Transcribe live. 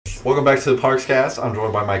Welcome back to the Parkscast. I'm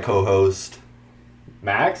joined by my co-host,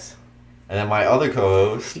 Max? and then my other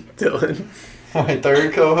co-host, Dylan. my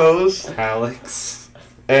third co-host, Alex.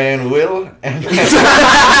 and Will. And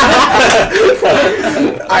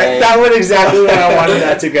That went exactly where I wanted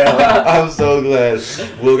that to go. I'm so glad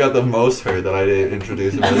Will got the most hurt that I didn't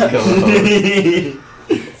introduce him as co-host.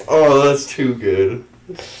 Oh, that's too good.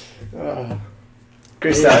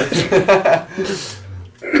 Great stuff.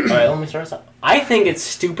 Alright, let me start us off. I think it's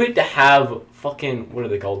stupid to have fucking, what are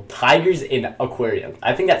they called? Tigers in aquariums.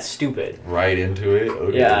 I think that's stupid. Right into it.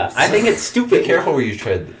 Okay. Yeah, I think it's stupid. Be careful where you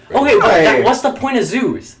tread. Okay, but Hey. what's the point of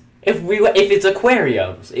zoos? If it's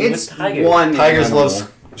aquariums, It's tigers. one Tigers animal.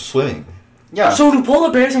 love swimming. Yeah. So do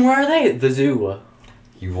polar bears, and where are they? The zoo.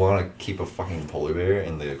 You want to keep a fucking polar bear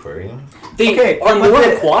in the aquarium? They are but more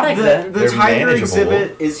aquatic the then. They're tiger manageable.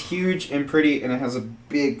 exhibit is huge and pretty, and it has a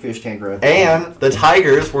big fish tank right there. And the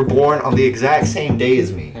tigers were born on the exact same day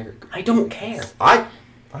as me. I don't care. I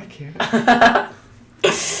care.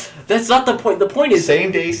 That's not the point. The point is...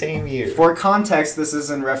 Same day, same year. For context, this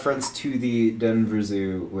is in reference to the Denver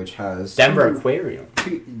Zoo, which has Denver Aquarium.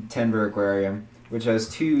 Denver Aquarium, which has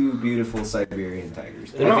two beautiful Siberian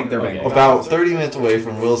tigers. They're I not- think they're okay. Bengal. About 30 minutes away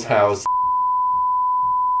from Will's house.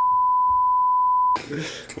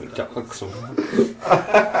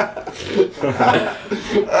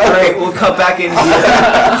 Alright, we'll cut back in here.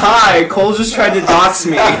 Hi, Cole just tried to dox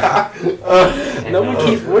me. No,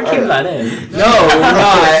 we're keeping that in. No, we're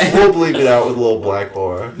not. We'll bleep it out with a little black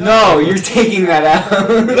bar. No, you're taking that out.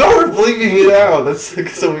 No, we're bleeping it out. That's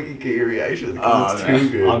so we can get your reaction. 'Cause Oh, it's too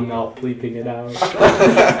good. I'm not bleeping it out.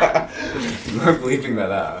 We're bleeping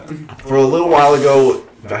that out. For a little while ago,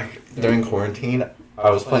 back during quarantine, I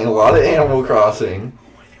was playing a lot of Animal Crossing.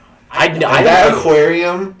 And that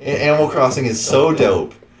aquarium in Animal Crossing is so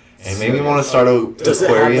dope. And made me want to start a Does it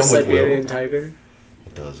have aquarium a with Will. Siberian tiger?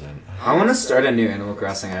 It doesn't. I want to start a new Animal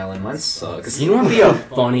Crossing island. Mine sucks. You know what would be a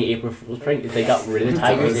funny April Fool's prank if they got rid of the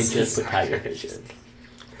tigers and just put tiger fish in?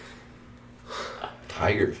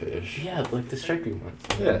 Tigerfish? Yeah, like the stripy ones.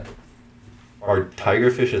 Yeah. Are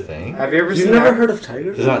tigerfish a thing? Have you ever You've seen never that? heard of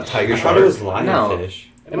tigers? Is that tiger I shark? thought it was No. lionfish.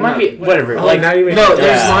 It might be whatever. Oh, like now you No,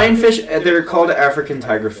 there's Yeah. lionfish. They're called African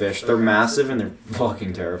tigerfish. They're massive and they're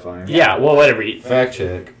fucking terrifying. yeah, well, whatever. Fact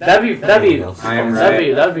check. That'd be I am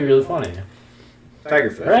right. that'd be really funny,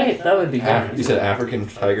 Tigerfish. right? That would be You good. said African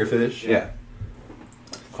tigerfish? Yeah.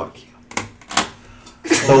 Fuck you.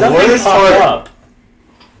 The Nothing worst popped part. up.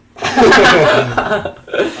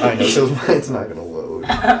 I know, because mine's not gonna load.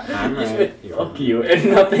 I'm Just right. went, fuck you,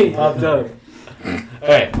 and nothing popped up.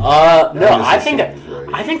 Alright, no, I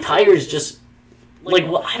think tigers just, like,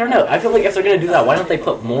 well, I don't know, I feel like if they're gonna do that, why don't they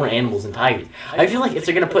put more animals in tigers? I feel like if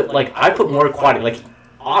they're gonna put, like, I put more aquatic, like,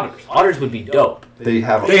 otters would be dope. They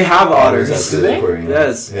have otters. at Do the they? aquarium.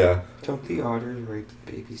 Yes. Yeah. Don't the otters rape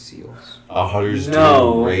baby seals? Otters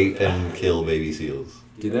No. do rape and kill baby seals.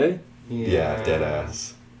 Do they? Yeah, dead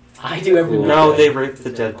ass. I do every No, they rape the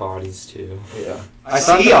dead bodies too. Yeah.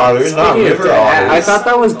 Sea otters, not Speaking of river dead- otters. I thought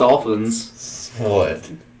that was dolphins. What?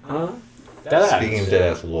 Huh? Speaking of dead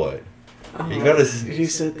ass, what? You gotta. He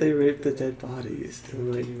said they raped the dead bodies. They're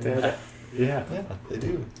like dead. Yeah. Yeah, they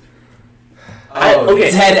do.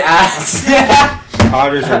 Okay. Dead ass.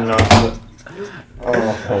 Otters are not.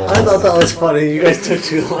 I thought that was funny. You guys took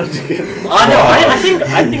too long to get. I think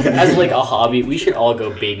as like a hobby, we should all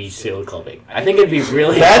go baby seal clubbing. I think it'd be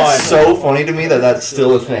really That's fun. so funny to me that that's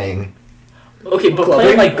still a thing. Okay, but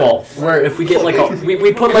play like golf, where if we get like a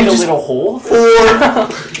we put like a little hole.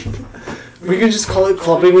 We could just call it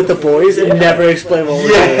clubbing with the boys and never explain what we're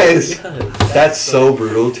Yes! doing. That's so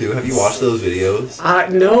brutal too. Have you watched those videos?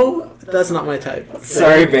 No, that's not my type.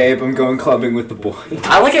 Sorry, babe. I'm going clubbing with the boy.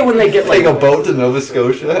 I like it when they get Take like a boat to Nova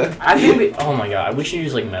Scotia? I think oh my god, we should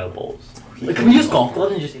use like metal bowls. Like, can we use golf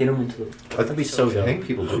clubs and just hit them into the... That'd be so I dope. think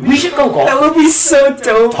people do. We should go golf. That would be so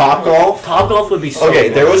dope. Top golf? Top golf would be so Okay,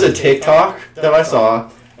 fun. there was a TikTok that I saw,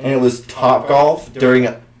 and it was top golf during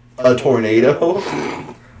a tornado.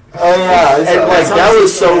 Oh yeah. And like That that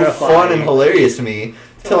was sounds so terrifying. fun and hilarious to me,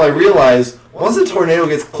 till I realized once a tornado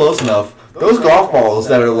gets close enough, those golf balls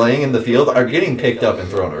that are laying in the field are getting picked up and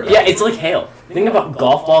thrown around. Yeah, it's like hail. Think about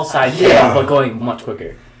golf ball size hail, Yeah. but going much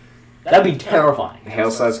quicker. That'd be terrifying.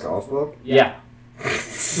 Hail-sized golf ball. Yeah.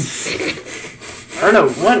 Or no,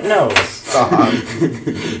 what? No. Stop.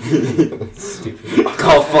 Stupid.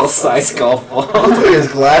 Golf ball size golf ball. He took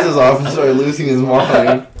his glasses off and started losing his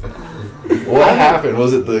mind. What happened?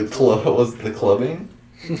 Was it the clubbing?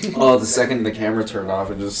 Oh, the second the camera turned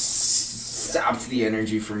off, it just sapped the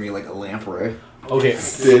energy from me like a lamprey. Okay.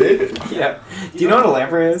 Did it? Yeah. Do you know what a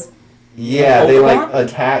lamprey is? Yeah, they like Pokemon?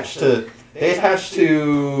 attach to They attach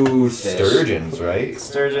to sturgeons, right?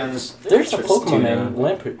 Sturgeons. There's a Pokemon tuna. named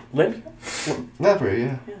Lamprey. Lamprey,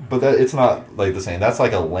 yeah. But it's not like the same. That's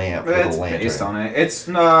like a lamp with It's a lantern. based on it. It's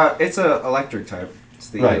not. It's a electric type. It's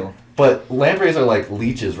the Right. eel. But lampreys are like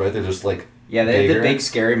leeches, right? They're just like Yeah, they have the bigger. big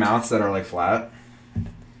scary mouths that are like flat.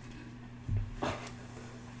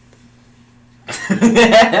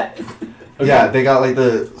 Yeah, they got like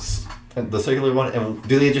the circular one. And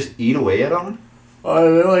do they just eat away at them?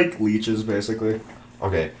 They're like leeches, basically.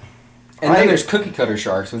 Okay. And then there's cookie cutter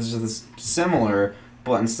sharks, which is similar,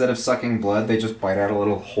 but instead of sucking blood, they just bite out a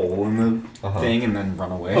little hole in the thing and then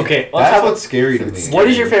run away. Okay, That's what's scary to me. What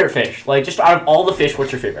is your favorite fish? Like, just out of all the fish,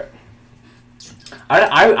 what's your favorite?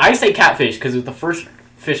 I say catfish because it was the first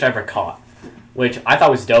fish I ever caught, which I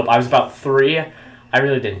thought was dope. I was about 3. I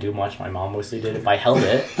really didn't do much. My mom mostly did if I held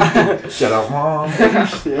it. Shut up, Mom.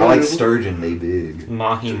 I like sturgeon. They big.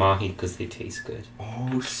 Mahi mahi because they taste good.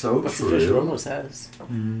 Oh, so That's the true. fish Ramos has.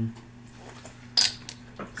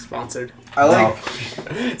 Sponsored. I like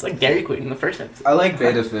It's like Dairy Queen in the first episode. I like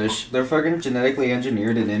betta fish. They're fucking genetically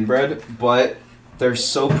engineered and inbred, but they're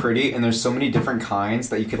so pretty and there's so many different kinds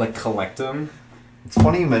that you could like collect them. It's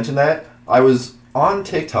funny you mentioned that. I was on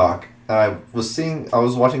TikTok and I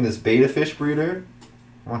was watching this betta fish breeder.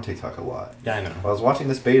 I'm on TikTok a lot. Yeah, I know. I was watching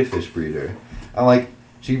this betta fish breeder. And like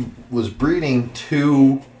she was breeding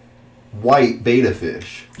 2 white betta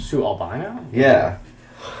fish. Sue albino? Yeah.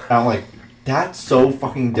 And I'm like, that's so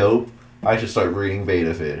fucking dope. I should start breeding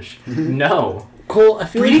betta fish. No. Cole, I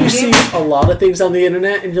feel like Breeding you see a lot of things on the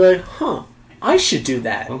internet and you're like, huh, I should do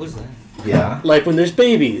that. What was that? Yeah. Like when there's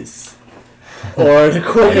babies. Or an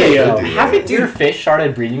aquarium. Okay, Haven't your fish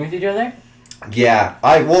started breeding with each other? Yeah.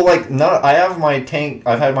 I have my tank.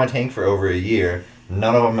 I've had my tank for over a year.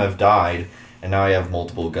 None of them have died, and now I have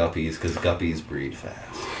multiple guppies because guppies breed fast.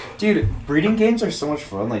 Dude, breeding games are so much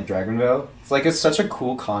fun, like Dragonvale. It's such a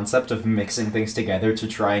cool concept of mixing things together to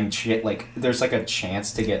try and there's like a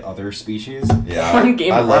chance to get other species. Yeah. Porn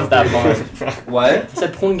games aren't that breeding. fun. What? I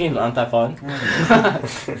said porn games aren't that fun.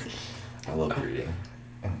 I love breeding.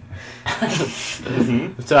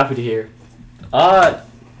 I'm so happy to hear. No,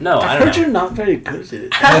 I I've don't heard know. you're not very good at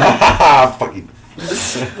it. Fucking.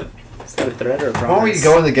 Is that a threat or a promise? Why don't we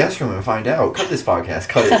go in the guest room and find out? Cut this podcast.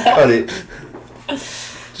 Cut it. Cut it.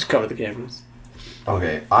 Just cover the cameras.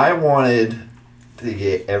 Okay, I wanted to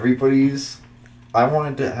get I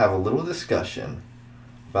wanted to have a little discussion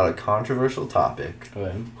about a controversial topic.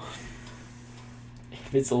 Okay.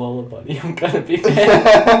 If it's a Lola Bunny, I'm gonna be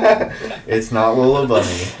mad. It's not Lola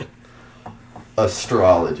Bunny.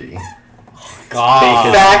 Astrology.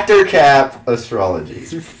 God. Factor cap astrology.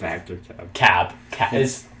 Factor tab. Cap.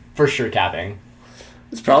 It's for sure capping.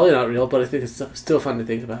 It's probably not real, but I think it's still fun to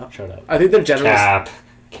think about. Shut up. I think they're generous.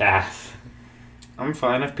 Calf. I'm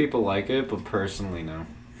fine if people like it, but personally, no.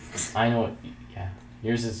 I know what. Yeah.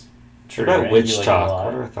 Yours is true. What about right? witch You like it a talk? lot.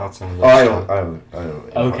 What are our thoughts on witch Oh, I talk?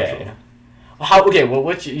 don't. Okay. Okay,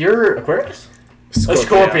 well, you're Aquarius? Scorpio. A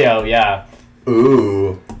Scorpio, yeah.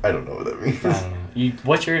 Ooh, I don't know what that means. I don't know.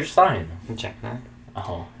 What's your sign? Gemini.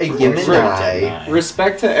 Oh. A Gemini. Gemini.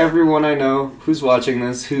 Respect to everyone I know who's watching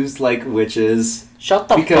this, who's like witches. Shut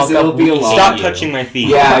the Because fuck it'll up. be a we lot. hate Stop you. touching my feet.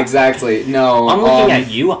 Yeah, exactly. No, I'm looking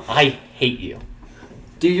at you. I hate you.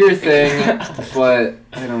 do your thing, but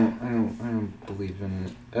I don't believe in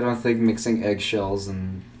it. I don't think mixing eggshells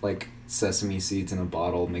and like sesame seeds in a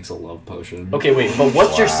bottle makes a love potion. Okay, wait, but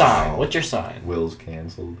what's your Wow. sign? What's your sign? Will's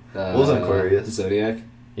canceled. Will's an Aquarius. Zodiac.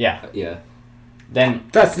 Yeah. Yeah. Then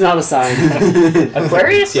That's not a sign.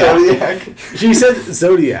 Aquarius? Yeah. Zodiac. She said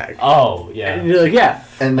zodiac. Oh, And yeah. you're like, yeah.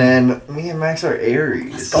 And then me and Max are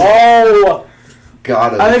Aries. Oh!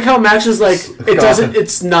 Got it. I like how Max is like, it God. doesn't,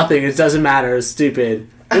 it's nothing, it doesn't matter, it's stupid.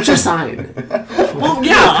 What's your sign? Well,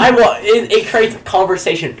 yeah, it creates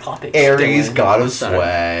conversation topics. Aries, Dylan. god of Sorry.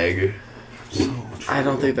 swag. I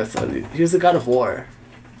don't think that's not it. He was the god of war.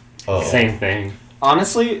 Oh. Same thing.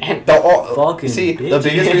 Honestly, And You see, the bitches.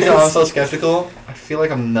 biggest reason I'm so skeptical, I feel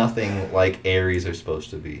like I'm nothing like Aries are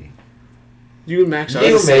supposed to be. You and Max are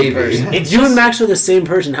You the same maybe. person. It's you just- and Max are the same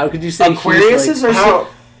person. How could you say Aquarius he's is like,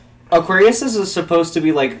 Aquarius is supposed to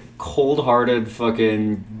be like cold-hearted,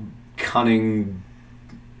 fucking cunning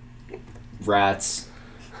rats,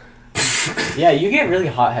 Yeah, you get really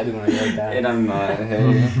hot-headed when I like that. and I'm not.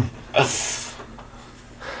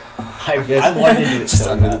 Hey, I wanted to do it Just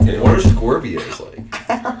so under the bad. table. What are Scorpios like?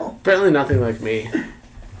 apparently nothing like me.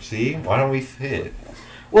 See? Why don't we fit?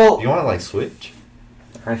 well, You want to like switch?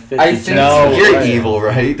 I think No, You're right. evil,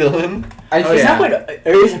 right, Dylan? Is that what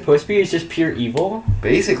Ares supposed to be? Is just pure evil?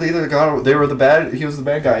 Basically, they were the bad. He was the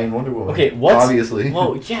bad guy in Wonder Woman. Okay, what's... Obviously.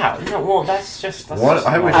 Well, yeah. No, well, that's just...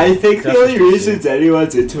 I think the only reasons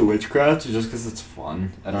anyone's into witchcraft is just because it's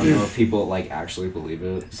fun. I don't know if people, like, actually believe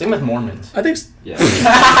it. Same with Mormons. I think Yeah.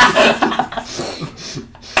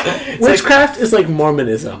 witchcraft is like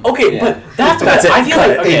Mormonism. Okay, Yeah. but that's That's what... it. I feel Cut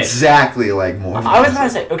like... it. Okay, Exactly like Mormon. I was about to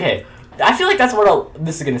say... Okay, I feel like that's what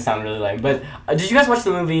this is gonna sound really lame, but did you guys watch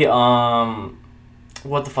the movie,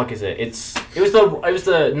 what the fuck is it? It was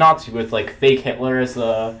the Nazi with, like, fake Hitler as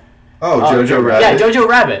the... Jojo Rabbit. Yeah, Jojo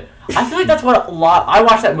Rabbit. I feel like that's what a lot... I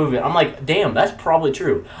watched that movie, and I'm like, damn, that's probably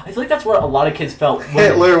true. I feel like that's what a lot of kids felt. when-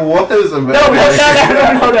 Hitler was a No, that's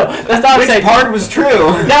not that's not what I'm saying. part was true.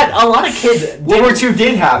 That a lot of kids... World War II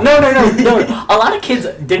did happen. No. A lot of kids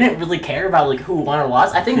didn't really care about, like, who won or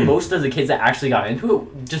lost. I think most of the kids that actually got into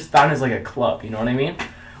it just found it as, like, a club, you know what I mean?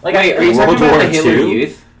 Like, Wait, are you talking World about War the Hitler II?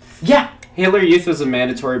 Youth? Yeah, Hitler Youth was a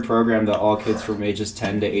mandatory program that all kids from ages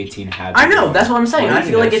 10 to 18 had. I know, that's what I'm saying. I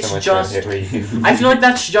feel like it's just... I feel like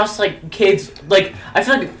that's just, like, kids... Like, I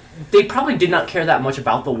feel like they probably did not care that much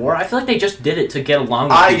about the war. I feel like they just did it to get along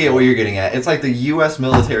with I people. get what you're getting at. It's like the U.S.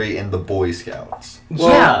 military and the Boy Scouts.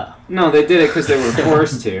 Yeah. No, they did it because they were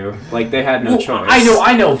forced to. Like, they had no Well, choice.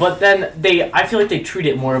 I know, but then I feel like they treat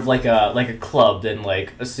it more of like a club than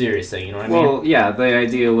like a serious thing. You know what I mean? Well, yeah, the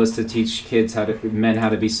idea was to teach men how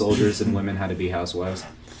to be soldiers and women how to be housewives.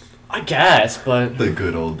 I guess, but The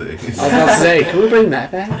good old days. I was about to say, can we bring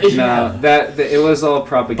that back? No, it was all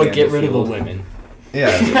propaganda. but get rid of the fueled. women.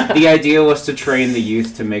 Yeah. The idea was to train the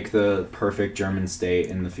youth to make the perfect German state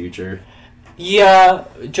in the future. Yeah,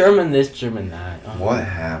 German this, German that. What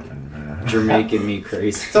happened, man? You're making me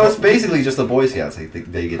crazy. So it's basically just the Boy Scouts. Like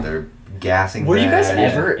they get their gassing. Were you guys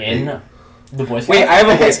badge. ever in the Boy Scouts? Wait, I have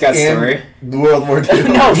a Boy Scout In story. World War II.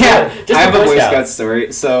 No, Yeah, just I have the a Boy Scouts. Scout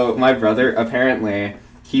story. So my brother, apparently,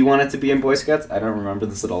 he wanted to be in Boy Scouts. I don't remember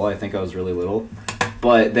this at all. I think I was really little.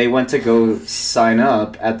 But they went to go sign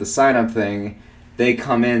up at the sign-up thing. They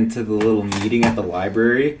come into the little meeting at the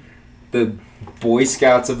library. The Boy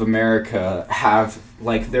Scouts of America have,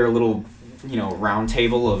 like, their little, round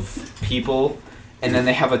table of people. And then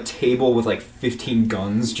they have a table with, like, 15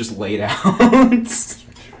 guns just laid out.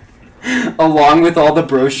 Along with all the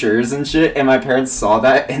brochures and shit. And my parents saw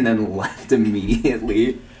that and then left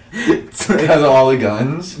immediately. Because of all the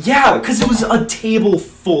guns. Yeah, because it was a table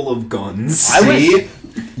full of guns. See?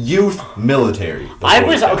 Youth military. The I Boy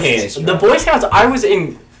was Scouts. okay. The Boy Scouts. I was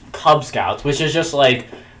in Cub Scouts, which is just like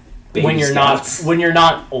Baby when you're Scouts.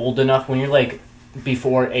 not old enough, when you're like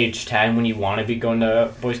before age 10, when you want to be going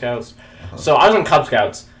to Boy Scouts. So I was in Cub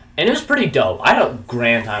Scouts, and it was pretty dope. I had a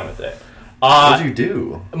grand time with it. What'd you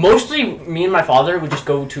do? Mostly, me and my father would just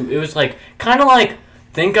go to. It was like kind of like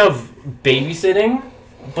think of babysitting,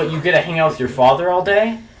 but you get to hang out with your father all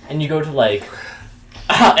day, and you go to like.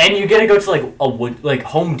 And you get to go to like a wood, like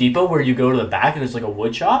Home Depot, where you go to the back and there's like a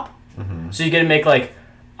wood shop. Mm-hmm. So you get to make like,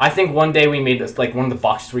 I think one day we made this like one of the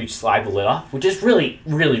boxes where you slide the lid off, which is really,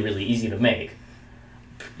 really, really easy to make.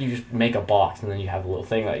 You just make a box and then you have a little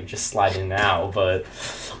thing that you just slide in and out. But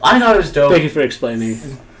I thought it was dope. Thank you for explaining.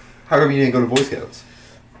 How come you didn't go to Boy Scouts?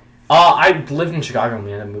 I lived in Chicago and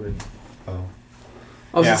we ended up moving. Oh.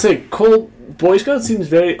 I was Yeah. gonna say, Cole, Boy Scout seems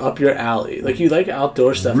very up your alley. Like, you like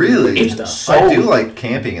outdoor stuff. and Really? adventure It's stuff. so- I do like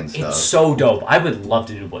camping and stuff. It's so dope. I would love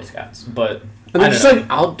to do Boy Scouts, but And I then just don't know.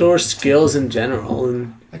 like outdoor skills in general.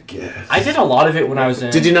 And I guess. I did a lot of it when I was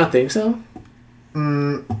in. did you not think so?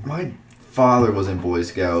 My father was in Boy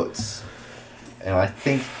Scouts, and I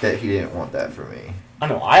think that he didn't want that for me. I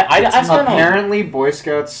don't know. I spent a Apparently, Boy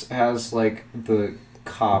Scouts has, like, the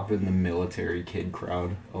cop and the military kid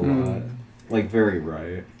crowd a lot. Like, very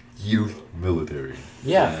right. Youth military.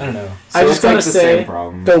 Yeah, I don't know. I just it's, like, gotta the say, same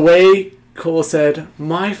problem. the way Cole said,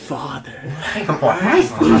 my father.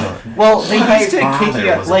 Well, they My used to kick father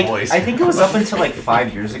you out. was a Like, Boy I think it was up until like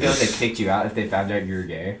 5 years ago they kicked you out if they found out you were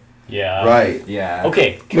gay. Yeah. Right. Yeah.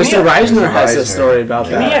 Okay. Mr. Reisner Mr. has a Reisner. story about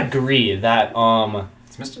Can we that. agree that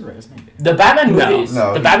It's Mr. Reisner. the Batman No. movies,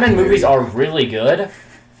 No, the Batman maybe. movies are really good,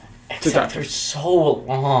 except dark. they're so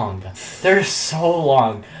long. They're so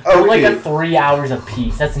long. They're like Okay. a 3 hours a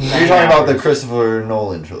piece. That's 9 You're talking about the hours. Christopher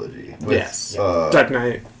Nolan trilogy. With, Yes. Dark Dark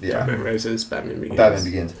Knight, yeah. Batman Rises, Batman Begins.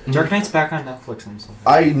 Begins. Dark Knight's back on Netflix. I'm so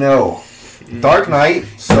I know. Dark Knight,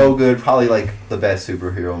 so good. Probably like the best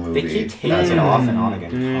superhero They movie. keep taking That's it off and on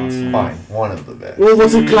again Mm. constantly. Fine. One of the best. Well,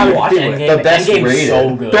 what's it got Watch to do with? Endgame. The best Endgame's rated.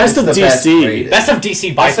 so good. Best of It's the best DC. rated. Best of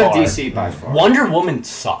DC by Best far. of DC by far. Wonder Woman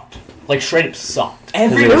sucked. like straight up sucked.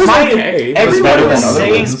 It was okay.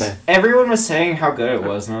 Everyone was saying how good it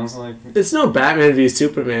was, and I was like, it's no Batman v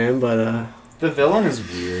Superman, but the villain is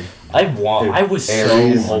weird. I was so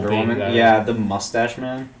Ares, hoping that. Yeah, the mustache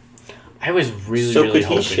man. I was really So really could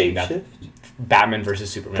he hoping that shapeshift? Batman versus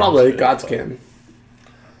Superman. probably was good, gods but- can.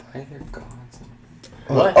 Why they're gods?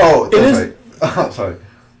 What? Oh, It that's is- right. Oh, sorry.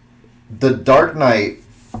 The Dark Knight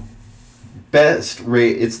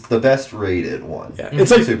it's the best rated one. Yeah,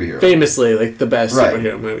 it's like superhero. famously like the best Right.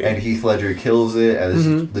 superhero movie. And Heath Ledger kills it as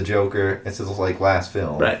Mhm. the Joker. It's his like last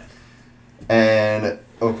film. Right. And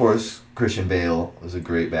of course, Christian Bale was a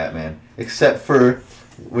great Batman, except for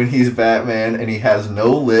when he's Batman and he has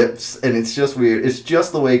no lips, and it's just weird. It's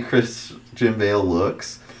just the way Christian Bale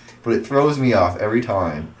looks, but it throws me off every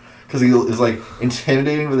time because he is like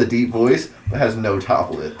intimidating with a deep voice, but has no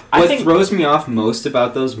top lip. What throws me off most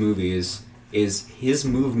about those movies is his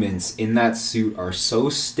movements in that suit are so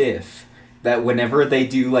stiff that whenever they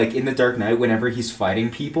do, like in The Dark Knight, whenever he's fighting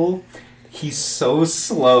people, he's so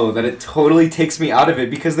slow that it totally takes me out of it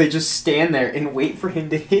because they just stand there and wait for him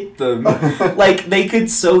to hit them. Like, they could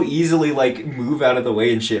so easily, like, move out of the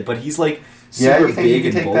way and shit, but he's, like, Yeah, super you think big you can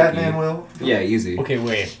and take bulky. Batman, Will? Yeah, easy. Okay,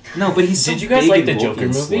 wait. No, but he's so Did you guys big like the and bulky Joker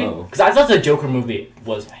and movie? slow. Because I thought the Joker movie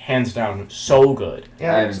was hands down so good.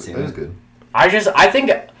 Yeah, I haven't seen it was it. good. I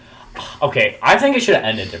think it should have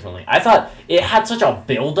ended differently. I thought it had such a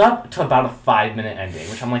build up to about a 5-minute ending,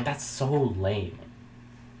 which I'm like, that's so lame.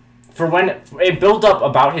 For when it built up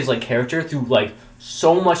about his like character through like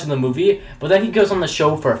so much in the movie, but then he goes on the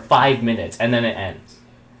show for 5 minutes and then it ends.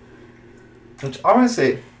 Which I want to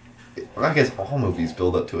say, I guess all movies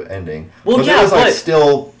build up to an ending. Well, but yeah, there's like but-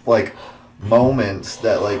 still like moments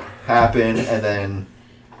that like happen and then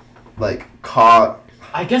like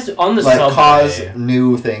I guess on the like subway. cause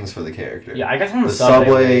new things for the character. Yeah, I guess on the, The subway.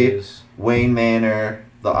 subway- is- Wayne Manor,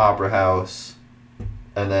 the Opera House,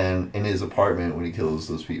 and then in his apartment when he kills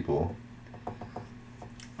those people.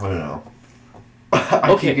 I don't know. I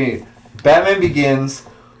Okay. keep getting, Batman Begins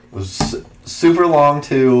was super long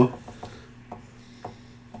too,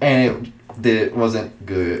 and it wasn't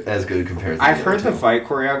as good compared to I've the heard other the two. fight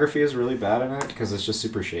choreography is really bad in it because it's just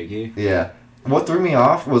super shaky. Yeah. What threw me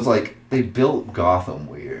off was like they built Gotham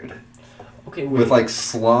weird. Okay, wait. With like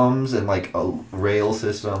slums and like a rail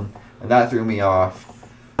system, and that threw me off.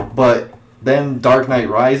 But then Dark Knight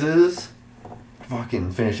Rises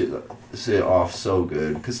fucking finishes it off so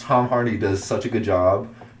good because Tom Hardy does such a good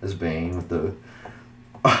job as Bane with the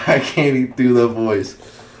I can't even do the voice.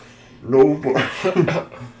 No,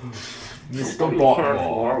 Mr.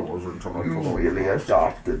 Batman, you really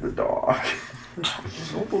adopted the dog.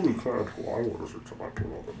 Nobody cared who I was until I put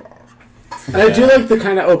on the mask. And I do like the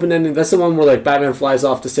kind of open ending. That's the one where like Batman flies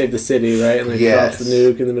off to save the city, right? And like Yes. drops the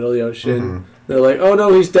nuke in the middle of the ocean. Mhm. They're like, "Oh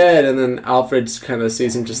no, he's dead," and then Alfred kind of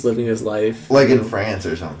sees him just living his life. Like in France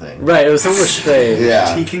or something. Right, it was somewhere strange.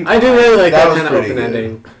 Yeah. He can I do really like That that, was kind of pretty open good.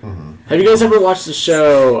 ending. Mhm. Have you guys ever watched the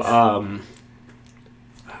show,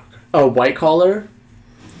 White Collar?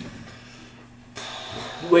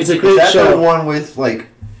 Wait, It's a Is great that the show. one with like?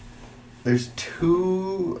 There's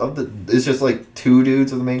two of the. It's just like two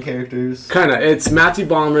dudes of the main characters. Kind of. It's Matthew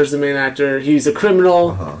Balmer's the main actor. He's a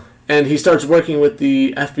criminal, Uh-huh. and he starts working with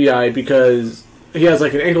the FBI because he has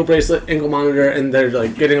like an ankle bracelet, ankle monitor, and they're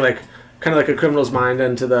like getting like kind of like a criminal's mind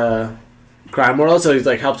into the crime world. So he's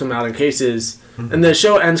like helps him out in cases. And the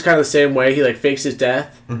show ends kind of the same way. He like fakes his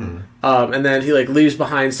death, Mhm. and then he like leaves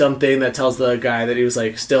behind something that tells the guy that he was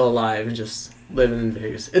like still alive and just living in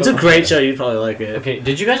Vegas. It's a great show. You'd probably like it. Okay,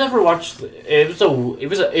 did you guys ever watch?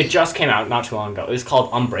 It just came out not too long ago. It was called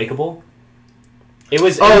Unbreakable. It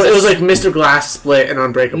was like Mr. Glass split and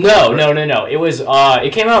Unbreakable. no. It was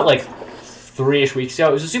it came out like 3-ish weeks ago.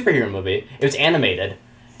 It was a superhero movie. It was animated.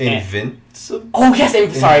 Invincible. Oh yes,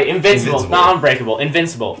 Invincible, Invincible. not Unbreakable.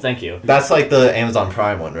 Invincible. Thank you. That's like the Amazon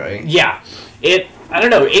Prime one, right? Yeah, I don't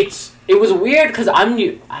know. It was weird because I'm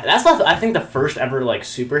new. That's not, I think the first ever like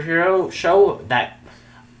superhero show that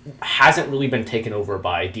hasn't really been taken over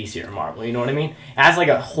by DC or Marvel. You know what I mean? It has like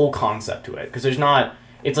a whole concept to it because there's not.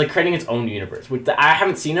 It's like creating its own universe, which I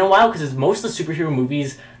haven't seen in a while because most of the superhero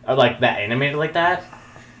movies are like that animated like that.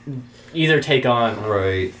 Either take on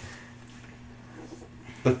Right.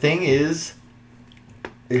 The thing is,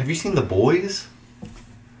 have you seen The Boys?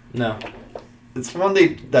 no. It's one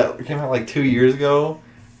that came out like 2 years ago,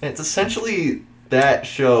 and it's essentially that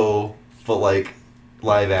show, but like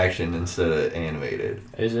live action instead of animated.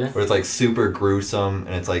 Is it? Where it's like super gruesome,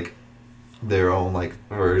 and it's like their own like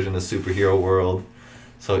version of superhero world.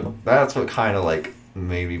 So that's what kind of like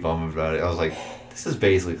made me bummed about it. I was like, this is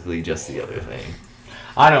basically just the other thing.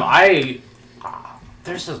 I don't know.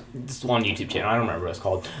 there's this one YouTube channel, I don't remember what it's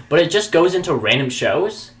called, but it just goes into random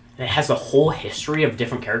shows, and it has the whole history of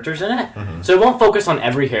different characters in it. Mhm. So it won't focus on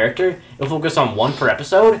every character, it'll focus on one per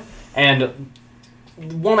episode, and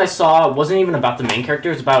one I saw wasn't even about the main character,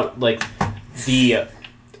 it was about, like, the,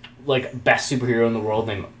 like, best superhero in the world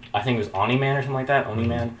named, I think it was Oni-Man or something like that,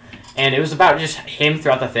 Oni-Man, and it was about just him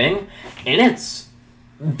throughout the thing, and it's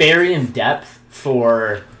very in-depth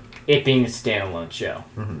for it being a standalone show.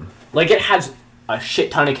 Mm-hmm. Like, it has a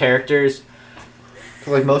shit ton of characters.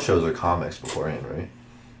 Cause like most shows are comics beforehand, right?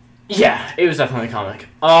 Yeah, it was definitely a comic.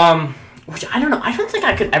 Which I don't know. I don't think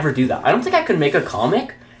I could ever do that. I don't think I could make a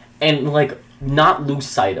comic and like not lose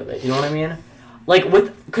sight of it. You know what I mean? Like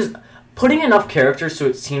because putting enough characters so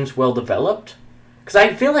it seems well developed. Because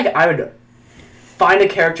I feel like I would find a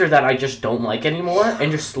character that I just don't like anymore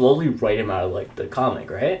and just slowly write him out of like the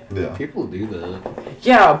comic, right? Yeah. People do that.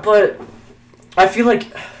 Yeah, but I feel like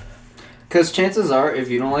Because chances are, if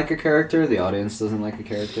you don't like a character, the audience doesn't like a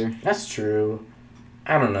character. that's true.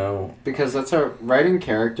 I don't know. Because that's how writing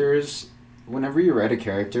characters. Whenever you write a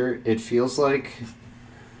character, it feels like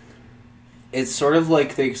it's sort of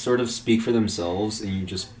like they sort of speak for themselves, and you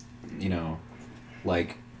just,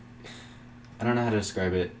 like, I don't know how to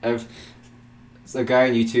describe it. A guy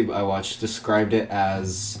on YouTube I watched described it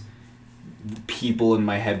as people in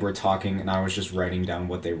my head were talking, and I was just writing down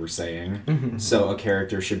what they were saying. Mm-hmm. So a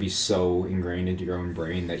character should be so ingrained into your own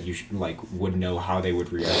brain that you would know how they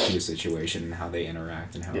would react to a situation and how they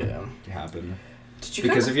interact and how it happen.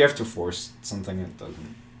 Because if you have to force something, it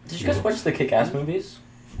doesn't. Did you guys watch the Kick-Ass movies?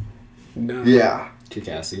 No. Yeah.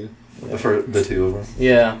 Kick-Assia. For the two of them.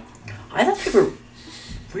 Yeah. I thought they were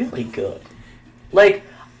really good. Like,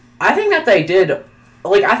 I think that they did...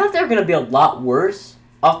 Like, I thought they were going to be a lot worse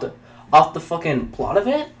off the fucking plot of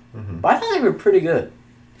it, Mm-hmm. but I thought they were pretty good.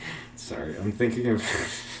 Sorry, I'm thinking of...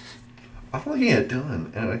 I'm looking at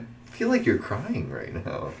Dylan, and I feel like you're crying right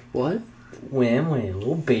now. What? Wham, wham,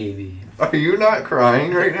 little baby. Are you not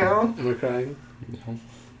crying right now? Am I crying?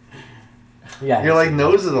 Yeah. Your like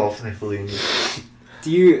nose is all sniffly, and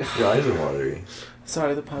Do you... your eyes are watery.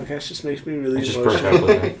 Sorry, the podcast just makes me really It just broke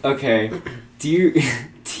emotional. up with me. Okay. Do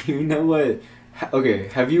you know what... Okay,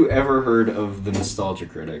 have you ever heard of the Nostalgia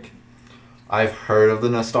Critic? I've heard of the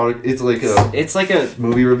nostalgic. It's like a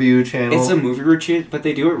movie review channel. It's a movie review, but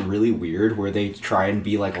they do it really weird, where they try and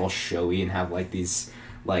be like all showy and have like these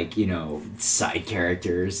like side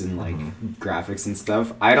characters and like graphics and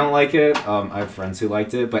stuff. I don't like it. I have friends who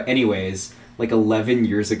liked it, but anyways, like 11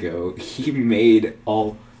 years ago, he made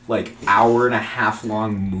all like hour and a half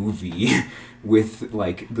long movie with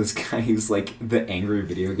like this guy who's like the angry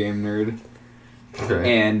video game nerd.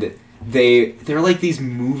 Okay. And they're like these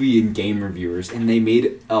movie and game reviewers, and they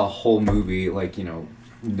made a whole movie like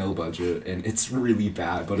no budget, and it's really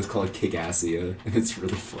bad, but it's called Kick-Assia, and it's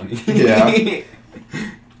really funny. Yeah.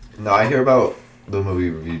 No, I hear about the movie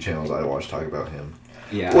review channels I watch talk about him.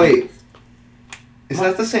 Yeah. Wait, is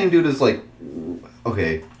that the same dude as like?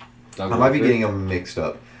 Okay, Doug I might be Walker? getting them mixed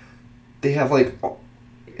up. They have like,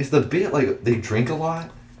 is the bit like they drink a lot?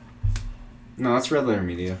 No, that's Red Letter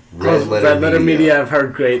Media. Red Letter Media, I've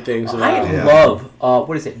heard great things about. I Yeah. love,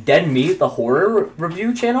 what is it, Dead Meat, the horror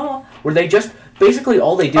review channel, where they just, basically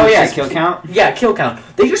all they do Oh is yeah, just Kill Count. Yeah, Kill Count.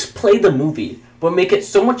 They just play the movie, but make it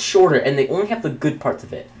so much shorter, and they only have the good parts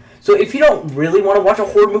of it. So if you don't really want to watch a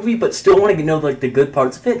horror movie, but still want to know like the good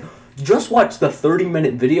parts of it, just watch the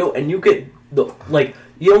 30-minute video, and you get you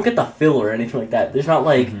don't get the filler or anything like that. There's not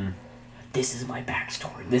like, this is my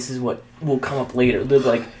backstory, this is what will come up later. They're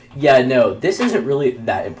like, yeah, no, this isn't really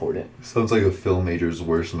that important. Sounds like a film major's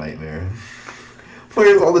worst nightmare.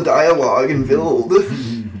 Where's all the dialogue and build?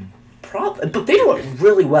 But they do it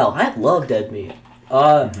really well. I love Dead Meat.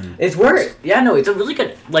 It's where, it's a really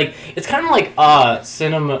good, like, it's kind of like,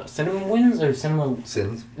 Cinnamon Wins, or Cinnamon...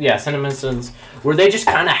 Sins. Yeah, Cinnamon Sins, where they just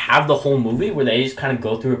kind of have the whole movie, where they just kind of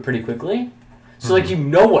go through it pretty quickly. So, like, you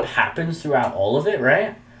know what happens throughout all of it,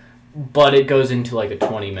 right? But it goes into, like, a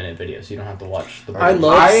 20-minute video, so you don't have to watch the... I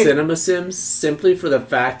love Cinema Sims simply for the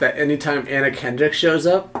fact that anytime Anna Kendrick shows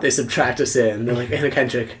up, they subtract us in. They're like, Anna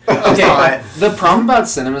Kendrick. Okay, the problem about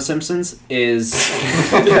Cinema Simpsons is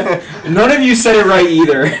none of you said it right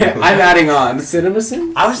either. I'm adding on. Cinema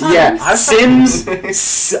Sims? I was not... Yeah, I was Sims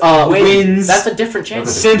Wait, wins. that's a different channel.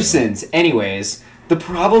 Simpsons. Anyways, the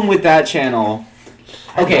problem with that channel...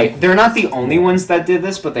 Okay, they're not the only ones that did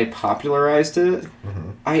this, but they popularized it.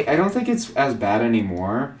 I don't think it's as bad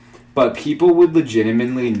anymore, but people would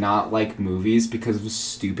legitimately not like movies because of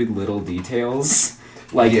stupid little details.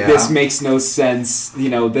 Like, this makes no sense,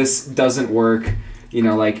 this doesn't work. You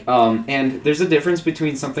know, like, and there's a difference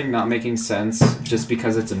between something not making sense just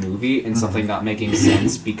because it's a movie and something not making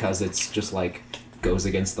sense because it's just, like, goes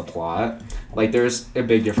against the plot. Like, there's a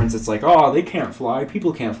big difference. It's like, oh, they can't fly,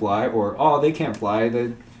 people can't fly, or, oh, they can't fly,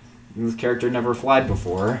 this character never flied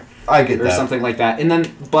before. I get that. Or something like that. And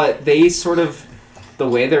then, but they sort of, the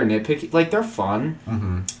way they're nitpicky, like, they're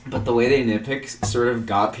fun, but the way they nitpick sort of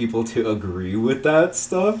got people to agree with that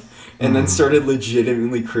stuff. And then started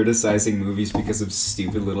legitimately criticizing movies because of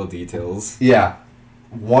stupid little details. Yeah.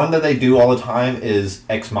 One that they do all the time is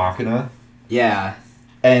Ex Machina. Yeah.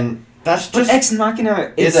 And that's just... But Ex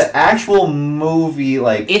Machina is an actual movie,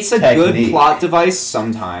 like, it's a technique. good plot device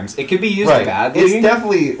sometimes. It could be used badly. It's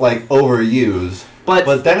definitely, like, overused.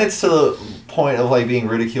 But then it's to the point of, like, being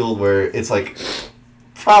ridiculed where it's, like,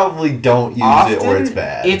 probably don't use often, it or it's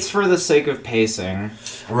bad. It's for the sake of pacing.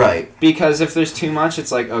 Right. Because if there's too much,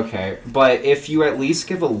 it's like, okay. But if you at least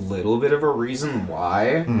give a little bit of a reason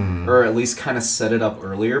why, or at least kind of set it up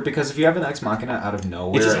earlier, because if you have an Ex Machina out of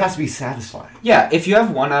nowhere... It just has to be satisfying. Yeah, if you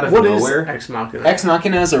have one out of nowhere... What is Ex Machina? Ex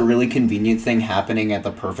Machina is a really convenient thing happening at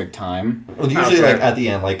the perfect time. Well, usually, like, at the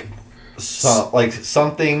end, like,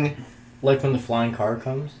 something... Like when the flying car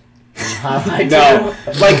comes?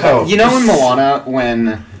 Like, you know in Moana,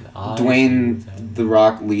 when Dwayne The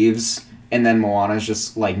Rock leaves... And then Moana's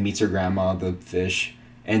just, like, meets her grandma, the fish,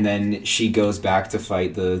 and then she goes back to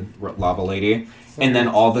fight the lava lady, and then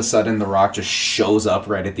all of a sudden The Rock just shows up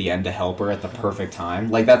right at the end to help her at the perfect time.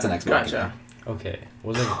 Like, that's an Ex Machina. Okay.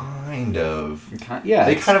 Was it... Kind of. Yeah.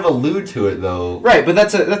 They kind of allude to it, though. Right, but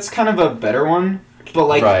that's kind of a better one. But,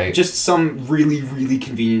 like, just some really, really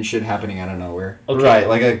convenient shit happening out of nowhere. Okay. Right,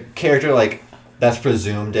 like a character, like... That's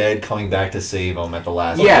presumed dead, coming back to save him at the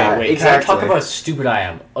last moment. Yeah, wait, exactly. Can I talk about how stupid I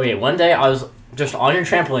am? Okay, one day I was just on your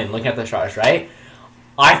trampoline looking at the stars, right?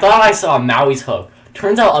 I thought I saw Maui's hook.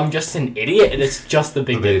 Turns out I'm just an idiot, and it's just the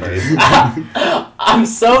Big Dipper. I'm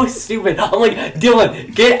so stupid. I'm like,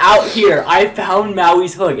 Dylan, get out here. I found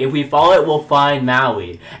Maui's hook. If we follow it, we'll find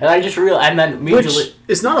Maui. And I just realized, and then Which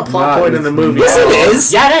is not a plot point in the movie. Yes, it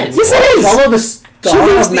is. Yeah, it is. Yes, it is. Follow the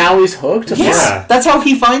star of Maui's hook to find. That's how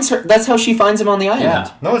he finds her. That's how she finds him on the island.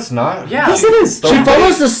 Yeah. No, it's not. Yeah. Yes, it is. She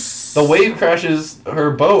follows the wave crashes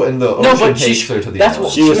her boat and the ocean takes her to the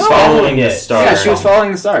island. She was following the stars. Yeah, she was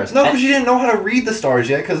following the stars. No, because she didn't know how to read the stars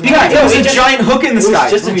yet. Because it was a giant hook in the sky.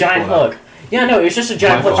 It was just a giant hook. Yeah, no, it was just a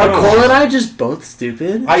giant hook. Are Cole and I just both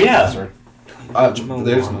stupid? Yeah.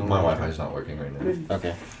 There's my Wi-Fi's not working right now.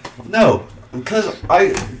 Okay. No, because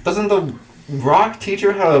doesn't the Rock teach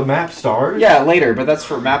her how to map stars? Yeah, later, but that's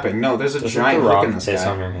for mapping. No, there's a giant hook in the sky.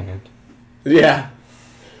 On her hand? Yeah.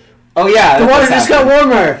 Oh yeah, the water just got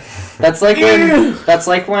warmer. That's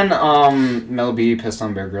like when Mel B pissed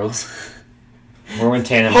on Bear Grylls. Or when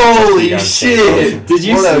Tannen. Holy shit! Did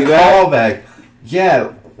you see that? Callback?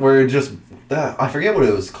 Yeah, where just I forget what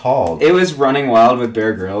it was called. It was Running Wild with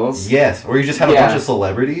Bear Grylls. Yes, where you just had a bunch of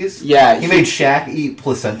celebrities. Yeah, he made Shaq eat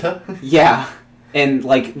placenta. Yeah, and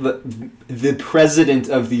like the president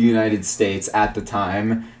of the United States at the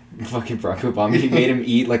time. Fucking Barack Obama, he made him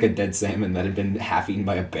eat like a dead salmon that had been half eaten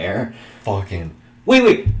by a bear. Fucking.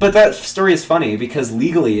 Wait, but that story is funny because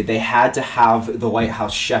legally they had to have the White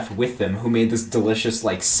House chef with them who made this delicious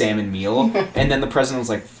like salmon meal, and then the president was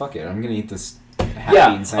like, fuck it, I'm gonna eat this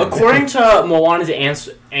half-eaten salmon. According to Moana's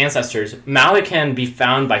ancestors, Maui can be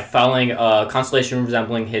found by following a constellation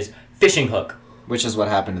resembling his fishing hook. Which is what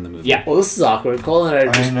happened in the movie. Yeah. Well, this is awkward. Cole and I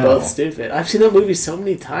are just both stupid. I've seen that movie so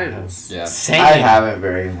many times. Yeah. Same. I haven't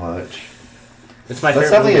very much. It's my favorite.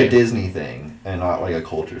 That's definitely movie. a Disney thing and not like a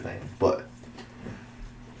culture thing. But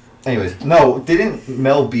anyways, no, didn't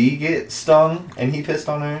Mel B get stung and he pissed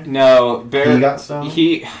on her? No, Bear. He got stung.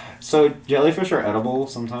 So jellyfish are edible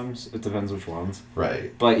sometimes. It depends which ones.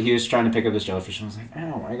 Right. But he was trying to pick up this jellyfish and was like,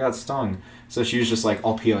 "Ow, I got stung." So she was just like,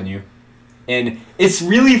 "I'll pee on you." And it's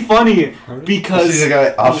really funny because she's got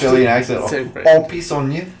an Australian accent. I'll piss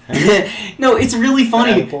on you. No, it's really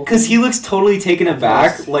funny because he looks totally taken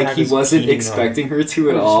aback, like he wasn't expecting her to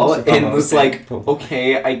at all, and was like,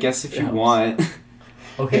 "Okay, I guess if you want."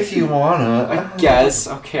 Okay, if you wanna. I guess.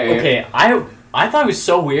 Okay. Okay, I thought it was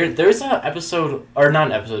so weird. There's an episode, or not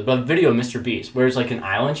an episode, but a video of Mr. Beast where it's like an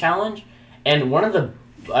island challenge, and one of the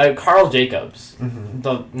Carl Jacobs,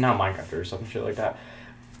 the not Minecrafter or some shit like that,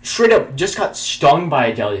 straight up just got stung by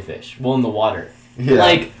a jellyfish while in the water. Yeah.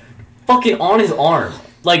 Like, fucking on his arm.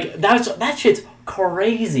 Like, that shit's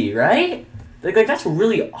crazy, right? Like that's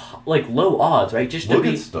really, like, low odds, right? Just to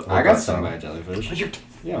be... I got stung by a jellyfish.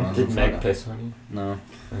 Yeah, did Meg piss on you? No.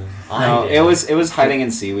 No, it was hiding in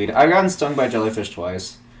seaweed. I've gotten stung by jellyfish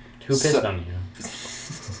twice. Who pissed on you?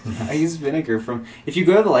 I use vinegar from. If you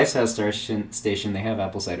go to the lifestyle station, they have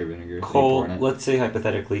apple cider vinegar. They Cole, pour in it. let's say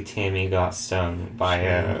hypothetically Tammy got stung by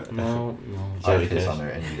a No. I piss jellyfish. on her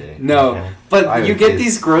any day. No, Okay. but I you would get piss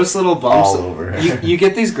these gross little bumps. all over her. You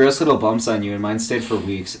get these gross little bumps on you, and mine stayed for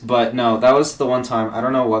weeks. But no, that was the one time. I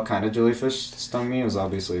don't know what kind of jellyfish stung me. It was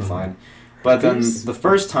obviously fine. But then the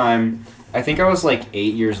first time, I think I was like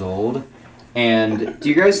 8 years old. And do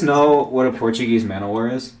you guys know what a Portuguese man-o-war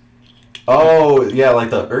is? Oh, yeah, like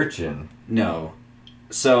the urchin. No.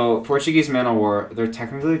 So, Portuguese man-o-war, they're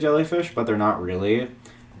technically jellyfish, but they're not really.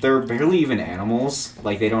 They're barely even animals.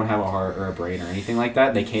 Like, they don't have a heart or a brain or anything like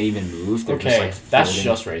that. They can't even move. They're just, Okay, like, that's floating.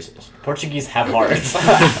 just racist. Portuguese have hearts.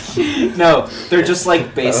 No, they're just, like, I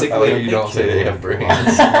like basically... you don't say they have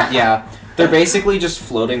brains. Yeah. They're basically just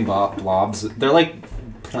floating blobs. They're, like,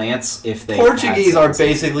 plants if they... Portuguese are had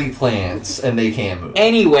sense. basically plants, and they can't move.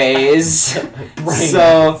 Anyways,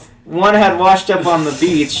 so... One had washed up on the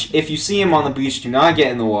beach. If you see him on the beach, do not get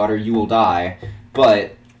in the water. You will die.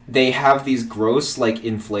 But they have these gross, like,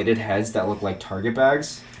 inflated heads that look like Target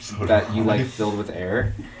bags that you, like, filled with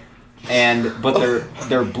air. But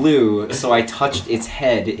they're blue, so I touched its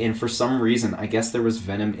head, and for some reason, I guess there was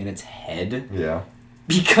venom in its head. Yeah.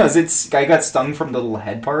 Because I got stung from the little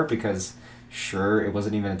head part, because, sure, it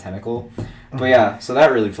wasn't even a tentacle. But yeah, so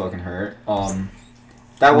that really fucking hurt.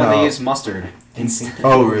 That one they No. used mustard.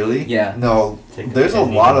 Oh, really? Yeah. No, Take there's a the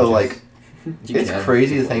lot of, images. like... You It's can.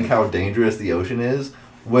 crazy to think how dangerous the ocean is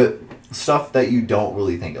with stuff that you don't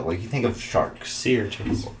really think of. Like, you think of sharks. Sea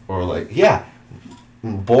urchins. Or, like, yeah.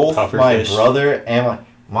 Both my Pufferfish. brother and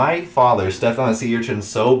my father stepped on a sea urchin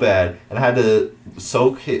so bad and had to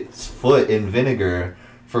soak his foot in vinegar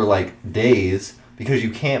for, like, days because you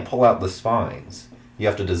can't pull out the spines. You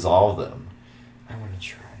have to dissolve them. I want to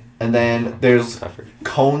try. And then there's Suffered.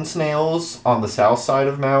 cone snails on the south side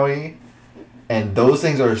of Maui. And those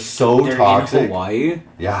things are so They're toxic. in Hawaii?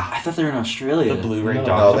 Yeah. I thought they were in Australia. The blue ring No.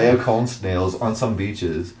 No, they have octopus. cone snails on some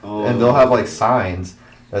beaches. Oh. And they'll have like signs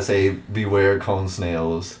that say, beware cone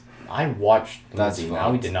snails. I watched the That's movie.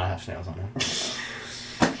 Now we fucked. did not have snails on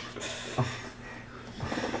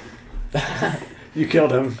it. You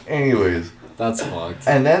killed him. Anyways. That's fucked.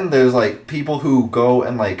 And then there's like people who go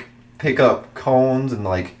and like pick up cones and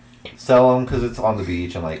like sell them because it's on the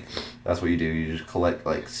beach and like that's what you do. You just collect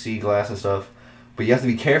like sea glass and stuff. But you have to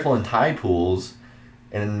be careful in tide pools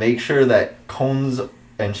and make sure that cones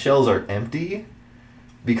and shells are empty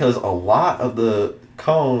because a lot of the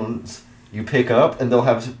cones you pick up and they'll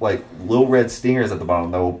have like little red stingers at the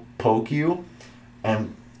bottom that will poke you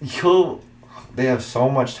and they have so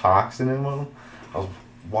much toxin in them. I was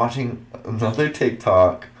watching another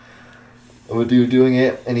TikTok of a dude doing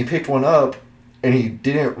it and he picked one up and he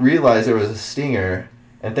didn't realize there was a stinger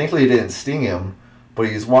and thankfully it didn't sting him, but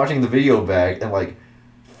he's watching the video back and like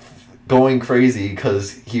going crazy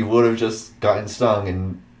because he would have just gotten stung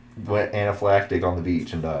and went anaphylactic on the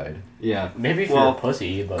beach and died. Yeah. Maybe if Well, you're a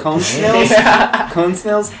pussy, but Cone snails, cone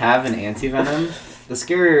snails have an antivenom. The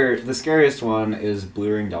scariest one is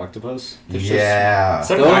blue ringed octopus. There's Yeah.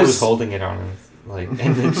 Some guy Those- was holding it on his, like,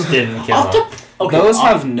 and it just didn't kill him. okay, those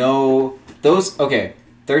have no. They're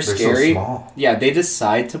They're scary. so small. Yeah, they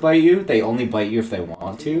decide to bite you. They only bite you if they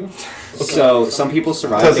want to. So some people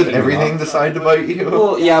survive. Doesn't taking everything off. decide to bite you?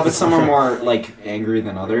 Well, yeah, but some are more like angry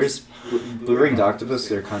than others. Blue ringed octopus,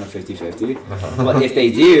 they're kind of 50-50. But if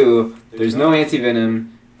they do, there's no antivenom,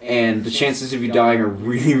 and the chances of you dying are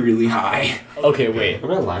really, really high. Okay, wait.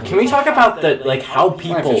 What about lime? Can we talk about the like how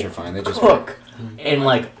people Lionfish are fine. They just cook and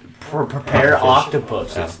like prepare Pufferfish.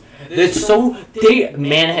 octopuses? It's so they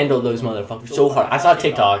manhandle those motherfuckers so hard. I saw a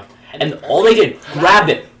TikTok and all they did grabbed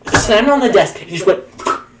it, slammed it on the desk, and just went,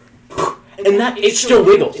 and that it still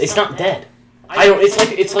wiggles. It's not dead. I don't.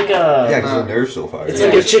 It's like a. Yeah, because the nerve's still fired. It's Yeah.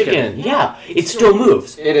 like a chicken. Yeah, it still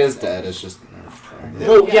moves. It is dead. It's just.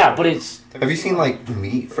 Well, yeah, but it's Have you seen like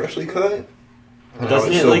meat freshly cut? And how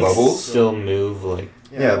Doesn't it it, still like, bubbles? still move, like...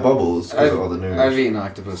 Yeah, it bubbles because of all the I've nerves. eaten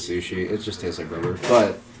octopus sushi. It just tastes like rubber.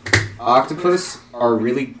 But octopus are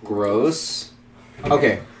really gross.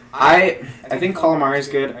 Okay, I think calamari is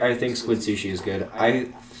good. I think squid sushi is good.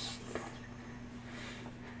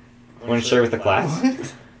 Want to share with the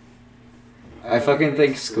class? I fucking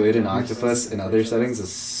think squid and octopus in other settings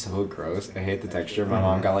is so gross. I hate the texture. My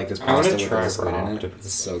mom got like this I wanna pasta with try like, squid in it. octopus.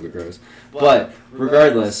 It's so good, gross. But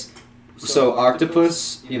regardless, so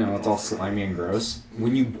octopus, you know, it's all slimy and gross.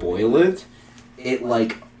 When you boil it, it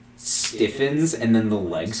like stiffens and then the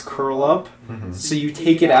legs curl up. Mhm. So you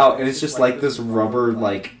take it out and it's just like this rubber,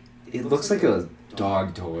 like it looks like a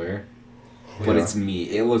dog toy. but it's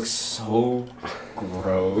meat. It looks so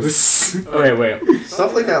gross. Okay, wait.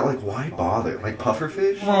 Stuff like that, like, why bother? Like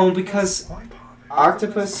pufferfish? Well, because Why bother?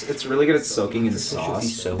 octopus, it's really good at soaking in It should be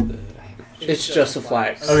sauce. so good. It's just a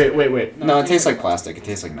flex. Okay, wait. No, it tastes like plastic. It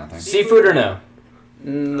tastes like nothing. Seafood or no?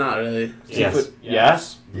 Not really. Yes. Seafood.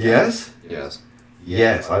 Yes. Yes? Yes.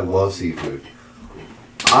 Yes, I love seafood.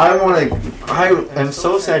 I am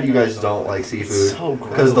so sad you guys don't like seafood. So gross.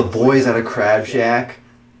 Because the boys at a crab shack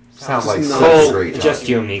sounds like It's such not- a great time. Just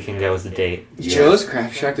you and me can go as a date. Yeah. Joe's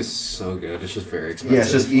Crab Shack is so good. It's just very expensive. Yeah,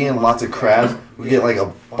 it's just eating lots of crabs. We get like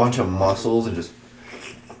a bunch of mussels and just.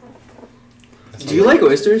 Do you like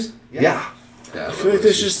oysters? Yeah. Yeah. I feel like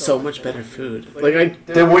there's just so much better food. Like I.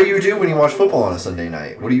 Then what do you do when you watch football on a Sunday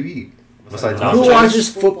night? What do you eat? Besides Nachos. Who nachos? watches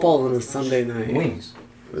football on a Sunday night? Wings.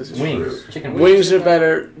 This is Wings. Chicken wings. Wings are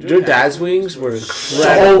better. Your dad's wings were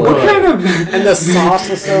incredible. What kind of And the sauce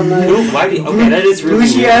was so nice. Who? Why do you, okay, that is really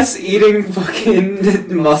bougie weird. ass eating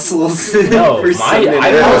fucking mussels? No, for my- Sunday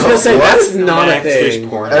I night? I was gonna say What? that's not a Max fish thing.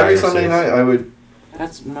 porn Every diaries. Sunday night I would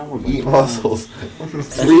That's not eat mussels.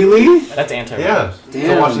 Really? That's anti. Yeah.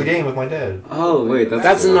 Damn. To watch the game with my dad. Oh wait,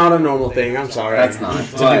 That's cool. not a normal thing. I'm sorry. That's not.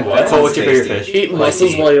 what? But that Cole, what's sounds your favorite tasty. fish? Eat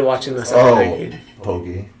mussels while you're watching the Sunday night game.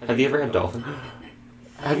 Pokey. Have you ever had dolphin?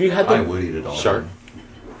 Have you had I the? would eat it all. Shark?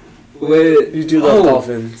 Wait, You do love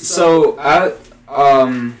dolphins. So I've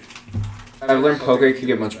learned poke could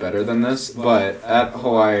get much better than this, but at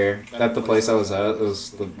Hawaii, at the place I was at, it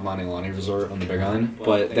was the Manilani Resort on the Big Island.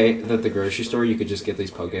 But at the grocery store, you could just get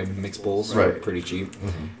these poke mix bowls for Right. pretty cheap.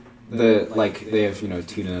 Mm-hmm. They have tuna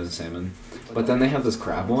and salmon, but then they have this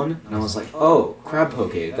crab one, and I was like, oh, crab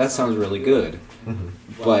poke, that sounds really good.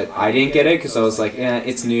 But I didn't get it because I was like,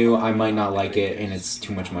 it's new, I might not like it, and it's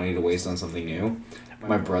too much money to waste on something new.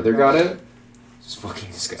 My brother got it. It's fucking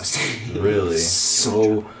disgusting. Really?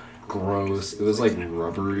 So gross. It was like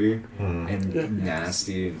rubbery Hmm. and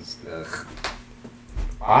nasty. Ugh.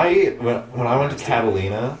 When I went to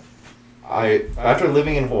Catalina, after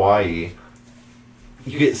living in Hawaii,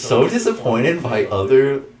 you get so disappointed by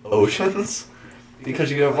other oceans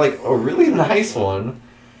because you have like a really nice one,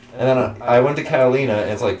 and then I went to Catalina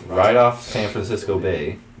and it's like right off San Francisco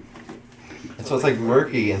Bay, and so it's like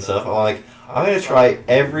murky and stuff. I'm gonna try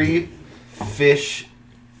every fish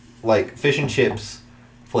and chips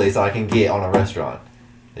place I can get on a restaurant.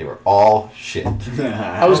 They were all shit.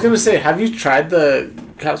 I was gonna say, have you tried the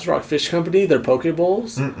Castle Rock Fish Company? Their poke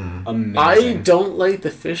bowls. Mm-mm. Amazing. I don't like the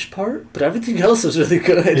fish part, but everything else was really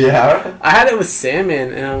good. Yeah. I had it with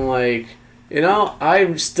salmon, and I'm like,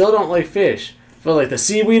 I still don't like fish. But like the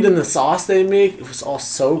seaweed and the sauce they make, it was all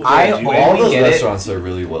so good. I dude. only All those get it- restaurants are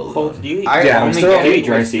really well Cole, done. do you eat? I Yeah, I'm only still- get do you it eat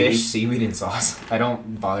dry with seaweed? fish, seaweed, and sauce. I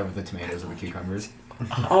don't bother with the tomatoes or the cucumbers.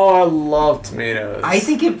 Oh, I love tomatoes. I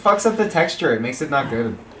think it fucks up the texture. It makes it not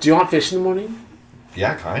good. Do you want fish in the morning?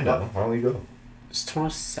 Yeah, kind of. Why don't we go? It's tomorrow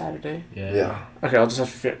Saturday. Yeah. Okay, I'll just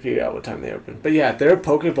have to figure out what time they open. But yeah, their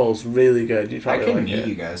poke bowl's really good. You'd I probably can like meet it.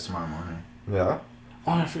 you guys tomorrow morning. Yeah.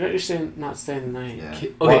 Oh, I forgot you're not staying the night. Yeah.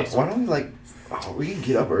 Okay. Why don't we we can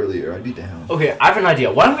get up earlier. I'd be down. Okay, I have an idea.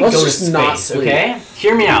 Why don't we Let's go to just not space? sleep. Okay,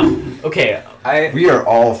 hear me out. Okay, We are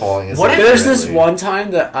all falling asleep. What if There's this currently. one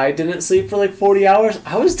time that I didn't sleep for like 40 hours.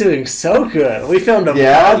 I was doing so good. We filmed a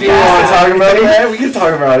Yeah, do you want to podcast. talk about it? Yeah, we can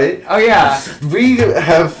talk about it. Oh yeah.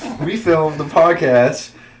 We filmed the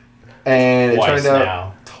podcast, and it twice turned out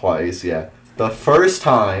now. twice. Yeah, the first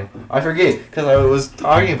time I forget because I was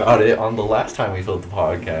talking about it on the last time we filmed the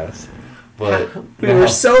podcast, but We now- were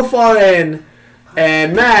so far in,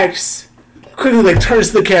 and Max quickly turns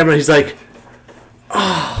to the camera. He's like,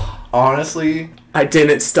 honestly, "I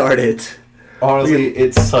didn't start it."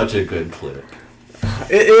 it's such a good clip.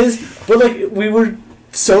 It is, but we were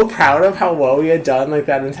so proud of how well we had done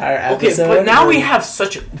that entire Okay, episode. but now we and- have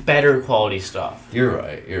such better quality stuff. You're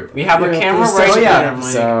right. You're right. We have a Yeah, camera it was right such a here. good I'm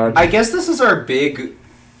like- episode. I guess this is our big,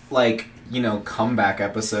 comeback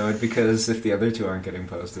episode because if the other two aren't getting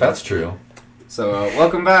posted. That's true. So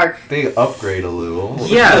welcome back. They upgrade a little.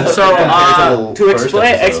 Yeah, so Compared the to first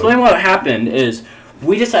explain episode. what happened is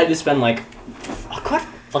we decided to spend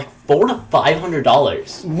 $400 to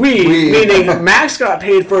 $500. We, meaning Max got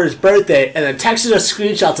paid for his birthday and then texted us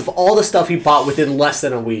screenshots of all the stuff he bought within less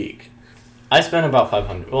than a week. I spent about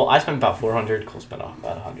 $500. Well, I spent about $400. Cole spent about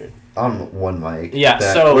 $100. On one mic. Yeah,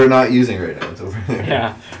 that so- we're not using right now. It's over there.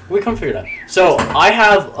 Yeah, we come figure it out. So I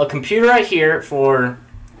have a computer right here for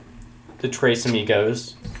the Trace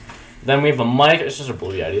Amigos. Then we have a mic. It's just a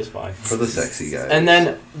Blue Yeti. It's fine. For the sexy guys. And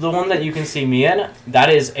then the one that you can see me in, that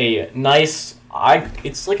is a nice.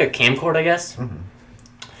 It's like a camcorder, I guess. Mhm.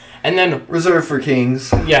 And then Reserved for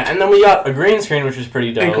kings. yeah, and then we got a green screen, which is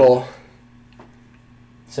pretty dope. Pretty cool.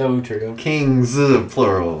 So true. Kings,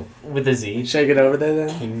 plural. With a Z. Should I get over there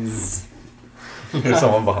then? Kings. There's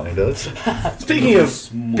someone behind us. Speaking of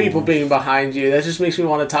people being behind you, that just makes me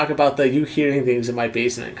want to talk about you hearing things in my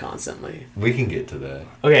basement constantly. We can get to that.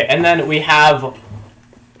 Okay, and then we have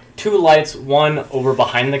 2 lights, one over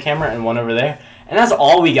behind the camera and one over there. And that's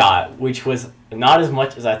all we got, which was not as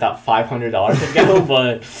much as I thought $500 would go,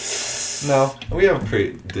 but... No, we have a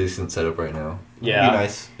pretty decent setup right now. Yeah. It'd be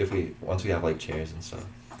nice if once we have like chairs and stuff.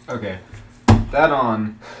 Okay.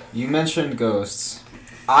 You mentioned ghosts.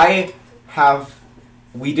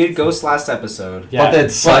 We did ghosts last episode. Yeah, but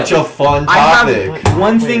that's such a fun I topic. have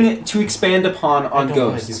one thing to expand upon on I don't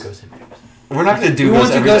wanna do ghosts. ghosts. We're not going to do We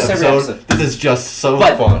won't ghosts do every ghosts every episode. episode. This is just so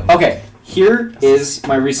But, fun. okay, here is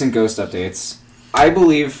my recent ghost updates. I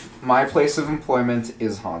believe my place of employment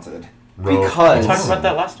is haunted. Bro, We Because talked about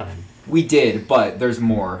that last time. we did, but there's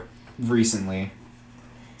more recently.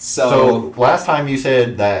 So last time you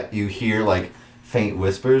said that you hear like faint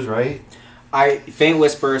whispers, right? Faint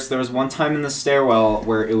whispers. There was one time in the stairwell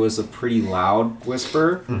where it was a pretty loud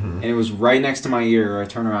whisper, and it was right next to my ear. I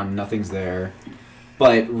turn around, nothing's there.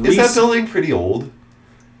 But Is that building pretty old?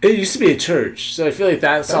 It used to be a church, so I feel like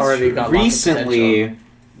that's already true. got lots of recently potential.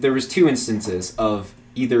 there was 2 instances of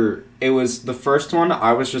either it was the first one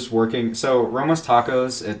I was just working. So Roma's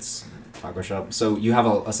Tacos, it's a taco shop. So you have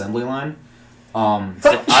an assembly line.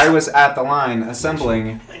 So I was at the line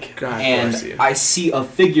assembling, God and bless you. I see a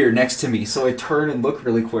figure next to me. So I turn and look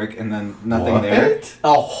really quick, and then nothing there. What?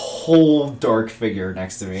 A whole dark figure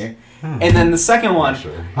next to me. And then the second one,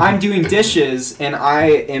 Sure. I'm doing dishes, and I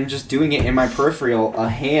am just doing it in my peripheral. A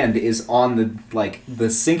hand is on the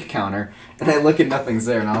sink counter, and I look and nothing's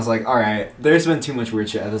there. And I was like, all right, there's been too much weird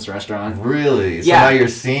shit at this restaurant. Really? So Yeah. now you're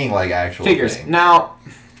seeing like actual Figures. things. Now,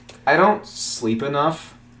 I don't sleep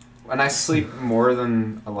enough, and I sleep more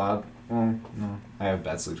than a lot. Well, no, I have a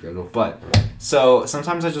bad sleep schedule, but so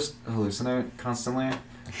sometimes I just hallucinate constantly.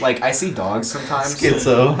 Like I see dogs sometimes.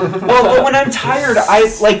 Schizo. Well, but when I'm tired,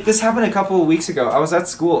 this happened a couple of weeks ago. I was at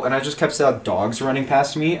school and I just kept seeing dogs running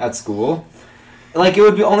past me at school. Like it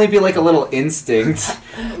would only be like a little instinct,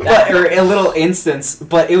 or a little instance,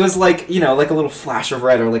 but it was like like a little flash of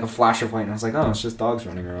red or like a flash of white, and I was like, oh, it's just dogs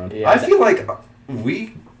running around. Yeah, I feel like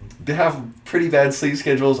we have pretty bad sleep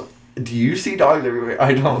schedules. Do you see dogs everywhere?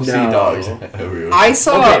 I don't see No. dogs everywhere. I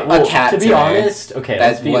saw a cat to be today. honest, okay,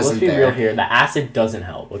 that let's be wasn't real there. here. The acid doesn't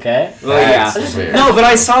help, okay? Well, yeah. That's fair. No, but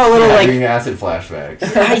I saw a little Having acid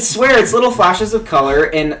flashbacks. I swear it's little flashes of color,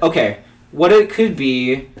 and okay, what it could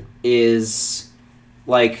be is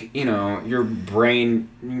your brain,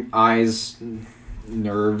 eyes,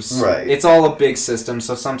 nerves. Right. It's all a big system,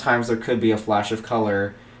 so sometimes there could be a flash of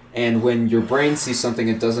color, and when your brain sees something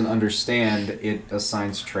it doesn't understand, it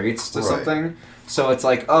assigns traits to Right. something. So it's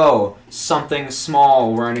like, oh, something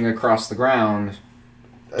small running across the ground.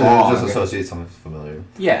 Dog. Just associate something familiar.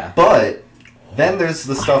 Yeah. But then there's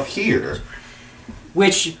the stuff here.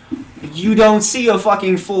 Which you don't see a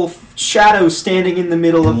fucking full shadow standing in the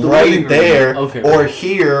middle of the living Right room. there. Okay. Or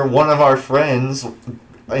here, one of our friends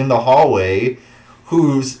in the hallway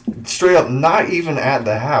who's straight up not even at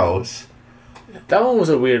the house. That one was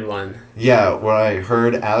a weird one. Yeah, when I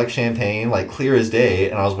heard Alex Champagne, like, clear as day,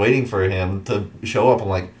 and I was waiting for him to show up, I'm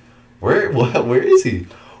like, where is he?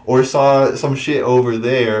 Or saw some shit over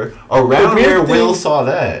there, around weird where thing- Will saw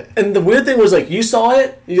that. And the weird thing was, you saw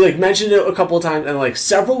it, you, mentioned it a couple of times, and,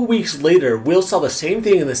 several weeks later, Will saw the same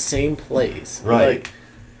thing in the same place. Right.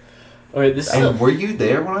 Okay, this is And were you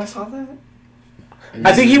there when I saw that?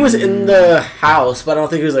 I think he was in the house, but I don't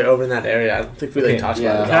think he was, over in that area. I don't think we, talked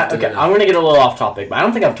yeah. about it. okay, I'm gonna get a little off topic, but I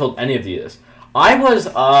don't think I've told any of you this. I was,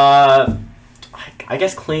 I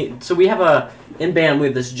guess clean. So we have in band, we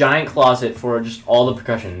have this giant closet for just all the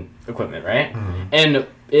percussion equipment, right? Mm-hmm. And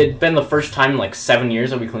it'd been the first time in 7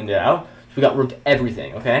 years that we cleaned it out. So we got rid of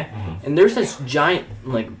everything, okay? Mm-hmm. And there's this giant,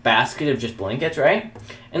 basket of just blankets, right?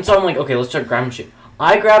 And so I'm like, okay, let's start grabbing shit.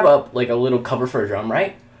 I grab up, a little cover for a drum,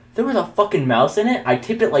 right? There was a fucking mouse in it. I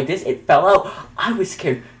tipped it like this. It fell out. I was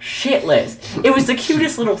scared shitless. It was the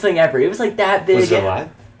cutest little thing ever. It was that big. Was it alive?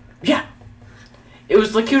 Yeah. It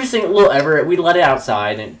was the cutest thing little ever. We let it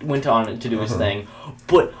outside and it went on to do his thing.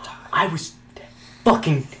 But I was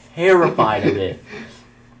fucking terrified of it.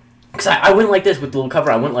 Because I went like this with the little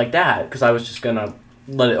cover. I went like that because I was just going to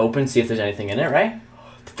let it open, see if there's anything in it, right?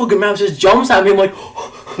 The fucking mouse just jumps at me. I'm like...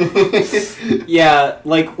 Yeah,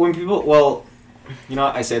 when people... Well,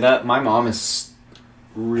 I say that. My mom is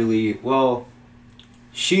really... Well,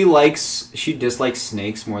 She dislikes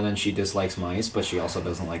snakes more than she dislikes mice, but she also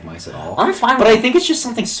doesn't like mice at all. I'm fine But with I think it's just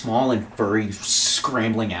something small and furry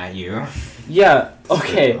scrambling at you. Yeah,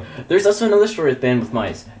 okay. There's also another story with band with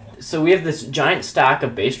mice. So we have this giant stack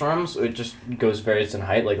of bass drums. It just goes varies in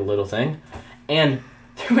height, like a little thing. And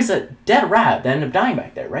there was a dead rat that ended up dying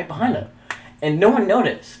back there, right behind him. And no one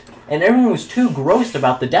noticed. And everyone was too grossed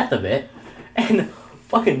about the death of it. And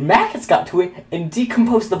fucking maggots got to it and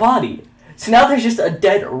decomposed the body. So now there's just a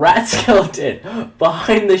dead rat skeleton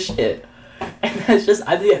behind the shit. And that's just,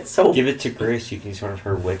 I think it's so... Give it to Grace. You can use one of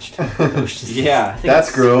her witch potions. Yeah.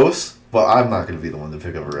 That's gross, but I'm not going to be the one to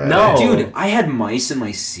pick up a rat. No. Dude, I had mice in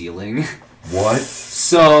my ceiling. What?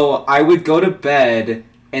 So I would go to bed,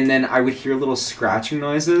 and then I would hear little scratching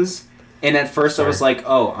noises. And at first I was like,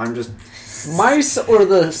 oh, I'm just... Mice or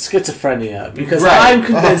the schizophrenia? Because Right. I'm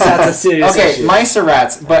convinced that's a serious Okay, issue. mice or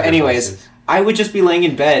rats. But anyways, Mice. I would just be laying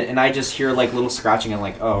in bed, and I just hear like little scratching. I'm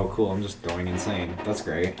like, oh, cool, I'm just going insane. That's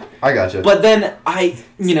great. I gotcha. But then I,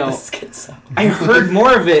 The schizo. I heard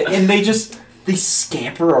more of it, and they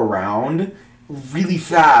scamper around really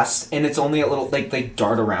fast, and it's only a little, like, they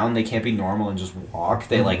dart around. They can't be normal and just walk.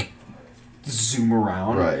 They, like, zoom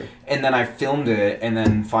around. Right. And then I filmed it, and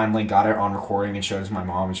then finally got it on recording and showed it to my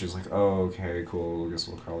mom, and she was like, oh, okay, cool, I guess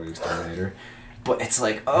we'll call the exterminator. But it's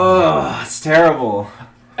like, oh, it's terrible.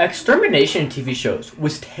 Extermination TV shows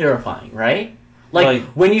was terrifying, right? Like,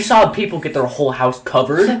 when you saw people get their whole house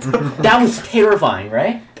covered, that was terrifying,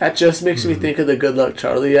 right? That just makes me think of the Good Luck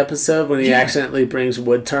Charlie episode when he accidentally brings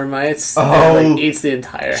wood termites Oh. and like, eats the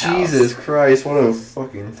entire house. Jesus Christ, what a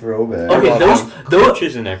fucking throwback. Okay, those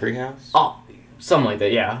Cockroaches in every house? oh, something like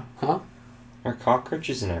that, yeah. Are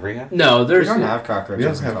cockroaches in every house? No, We there's have We cockroaches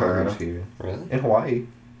don't have in Colorado. cockroaches here. Really? In Hawaii.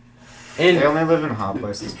 They in only live in hot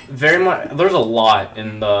places. very much. There's a lot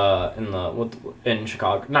in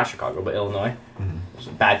Chicago, not Chicago, but Illinois. It's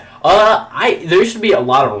bad. There used to be a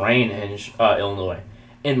lot of rain in Illinois.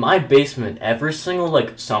 In my basement, every single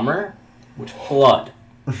like summer would flood,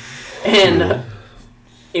 and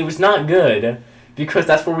it was not good because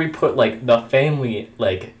that's where we put like the family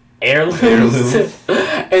like heirlooms.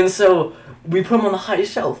 And so we put them on the high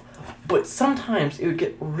shelf, but sometimes it would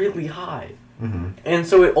get really high. Mm-hmm. And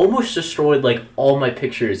so it almost destroyed like all my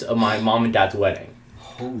pictures of my mom and dad's wedding.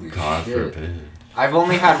 Holy God shit. forbid. I've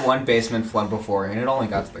only had one basement flood before, and it only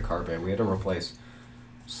got to the carpet. We had to replace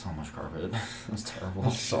so much carpet. It was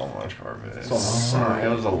terrible. So much carpet. So much. It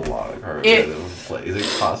was a lot of carpet. It- It was plays.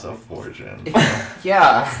 It cost a fortune.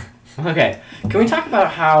 Yeah. Okay, can we talk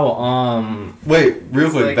about how Wait,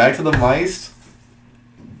 real quick. like- Back to the mice.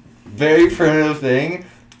 Very primitive thing.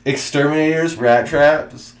 Exterminators, rat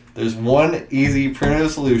traps. There's one easy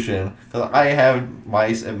primitive solution. Cause I have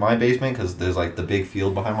mice in my basement because there's like the big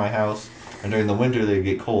field behind my house, and during the winter they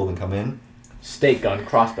get cold and come in. stake gun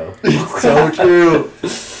crossbow? So true.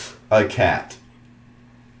 A cat.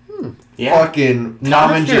 Yeah. Fucking Not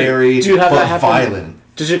Tom and if you're- Jerry, Do you have but that happen?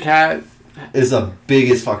 violent. Does your cat... Is the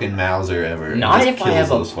biggest fucking Mauser ever. Not Just if I kills have a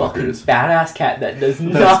those fucking fuckers. badass cat that does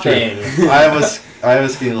That's true. nothing. I have a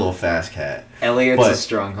skinny little fast cat. Elliot's But- a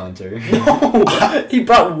strong hunter. No, he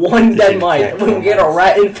brought one dead mice when we had a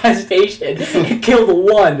rat infestation. He killed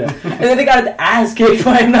one, and then they got his ass kicked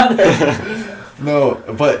by another. No,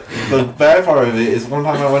 but the bad part of it is one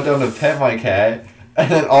time I went down to pet my cat, and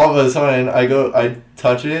then all of a sudden I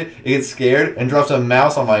touch it, it gets scared, and drops a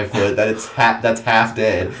mouse on my foot that's half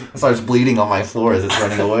dead. It starts bleeding on my floor as it's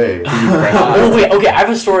running away. Oh wait, okay, I have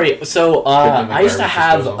a story. So Put in the I used to garbage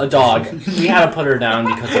have disposal. a dog. We had to put her down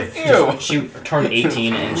because of she turned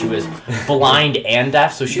 18 and she was blind and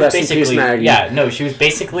deaf. So she was Rest in peace, basically Maggie. she was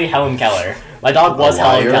basically Helen Keller. My dog was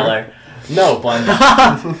Helen liar? Keller. No,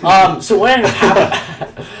 but so what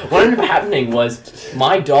ended up happening was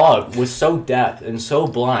my dog was so deaf and so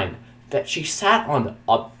blind that she sat on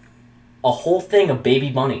a whole thing of baby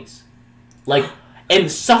bunnies, like,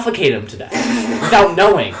 and suffocated them to death without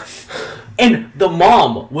knowing. And the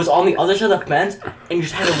mom was on the other side of the fence and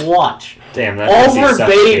just had to watch Damn, that all pussy her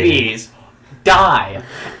suffocated. babies die.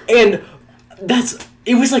 And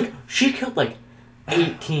it was like she killed like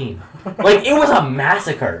 18. Like, it was a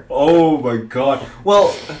massacre. Oh my god.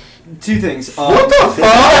 Well, two things. What the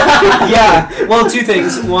fuck? Yeah. Well, two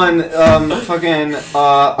things. One, I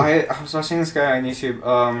was watching this guy on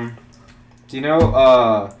YouTube. Do you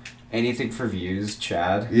know Anything for Views,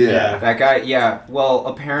 Chad? Yeah. That guy. Yeah. Well,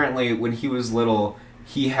 apparently when he was little,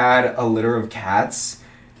 he had a litter of cats,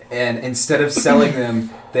 and instead of selling them,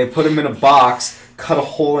 they put them in a box, cut a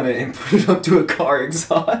hole in it, and put it up to a car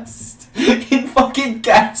exhaust, and fucking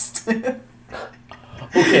gassed him.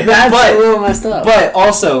 Okay, That's a little messed up. But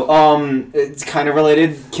also, it's kind of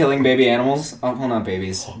related, killing baby animals. Oh, well, not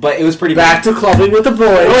babies, but it was pretty Back to clubbing with the boys.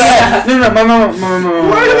 No, my mom.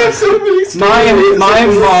 Why do I have so many stories? My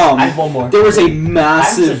mom. I have one more. There was a I have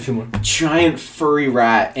massive, two more. giant furry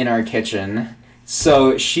rat in our kitchen.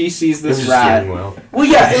 So she sees this It was rat. doing well. Well,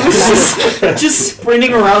 yeah, it was just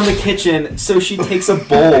sprinting around the kitchen. So she takes a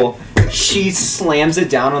bowl, she slams it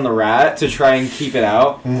down on the rat to try and keep it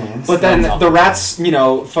out. But then the rat's,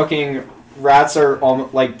 fucking rats are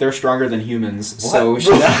like they're stronger than humans. So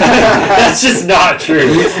That's just not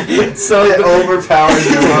true. so It overpowers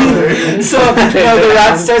your mother. So the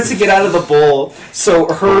rat starts to get out of the bowl.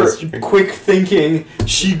 So her quick thinking,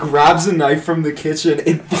 she grabs a knife from the kitchen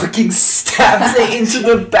and fucking stabs it into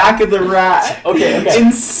the back of the rat. Okay.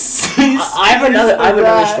 And I have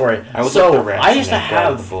another story. I would So let the rats I used to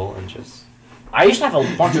grab the have bull and just. I used to have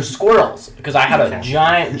a bunch of squirrels because I had a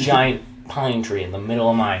giant pine tree in the middle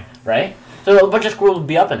of my right. So a bunch of squirrels would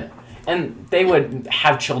be up in it, and they would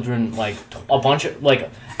have children like a bunch of like.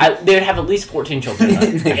 They would have at least 14 children.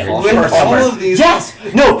 With all of these, Yes,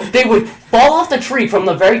 no, they would fall off the tree from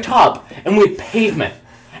the very top, and we'd pavement.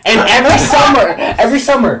 And every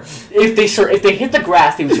summer, if they hit the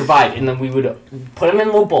grass, they would survive, and then we would put them in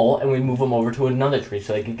a little bowl, and we'd move them over to another tree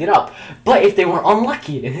so they could get up. But if they were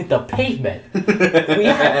unlucky and hit the pavement, we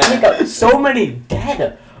had to pick up so many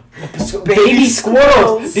dead baby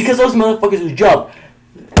squirrels because those motherfuckers would jump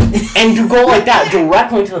and to go like that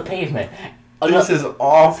directly into the pavement. this is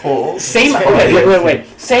awful. Wait.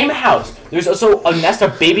 Same house. There's also a nest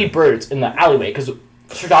of baby birds in the alleyway because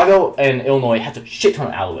Chicago and Illinois has a shit ton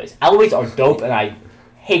of alleyways. Alleyways are dope, and I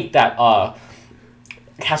hate that.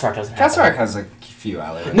 Castle Rock doesn't have Castle them. Rock has a few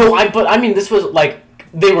alleyways. No, but I mean, this was like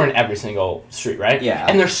they were in every single street, right? Yeah.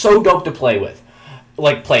 And they're so dope to play with,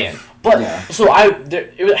 like play in. But Yeah. so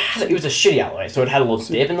it was a shitty alleyway, so it had a little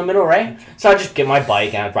dip in the middle, right? So I just get my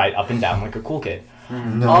bike and I'd ride up and down like a cool kid.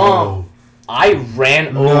 No. I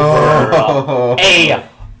ran over a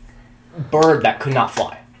bird that could not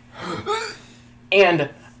fly, and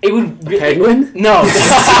it would Penguin? no,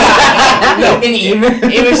 no, An emu?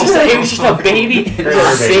 it was just a baby.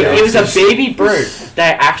 It was a baby bird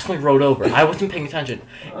that I actually rode over. I wasn't paying attention,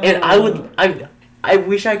 and I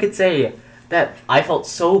wish I could say that I felt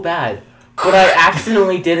so bad, but I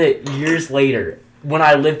accidentally did it years later when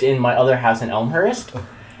I lived in my other house in Elmhurst,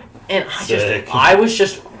 and I was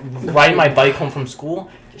just riding my bike home from school,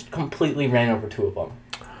 just completely ran over two of them.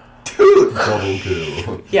 Double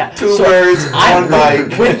kill. Yeah, Two birds, one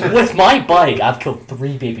bike. With my bike, I've killed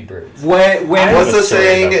 3 baby birds. when What's the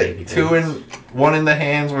story about saying? baby One in the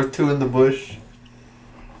hands worth 2 in the bush.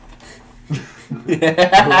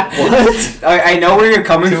 What? I know where you're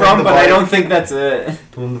coming Two on from, the but I bike. don't think that's it.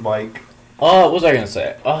 2 in the bike. What was I gonna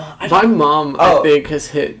say? My mom, Oh. I think, has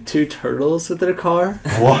hit 2 turtles with their car.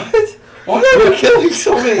 What? Why am I killing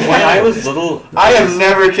so many When I animals? was little, I have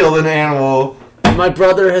never killed an animal. My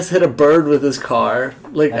brother has hit a bird with his car.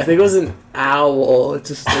 Like, I think it was an owl. It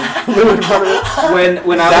just like, flew in front of it.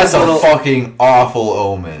 When I That's was a little, fucking awful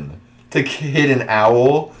omen. To hit an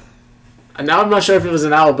owl. And now I'm not sure if it was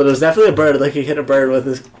an owl, but it was definitely a bird. Like, he hit a bird with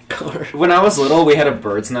his car. when I was little, we had a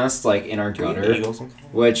bird's nest like in our do we eat gutter, eagles and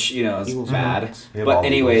which is Eagles. bad. We have But all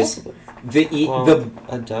anyways, Well,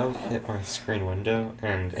 a dove hit my screen window,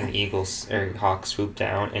 and an hawk swooped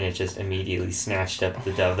down, and it just immediately snatched up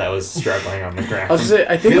the dove that was struggling on the ground. I was gonna say,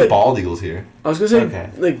 I We think have like, bald eagles here. I was gonna say, Okay.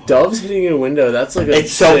 like doves hitting your window. That's like a.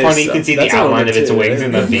 It's so funny, you can see the that's a outline number of its 2, wings right?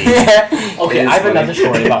 in the beak. Okay, It is I have funny. another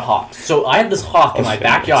story about hawks. So I had this hawk in my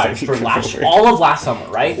backyard for all of last summer,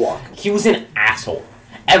 right? He was an asshole.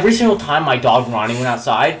 Every single time my dog Ronnie went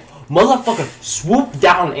outside, motherfucker swooped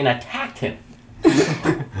down and attacked him.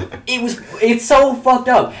 It's so fucked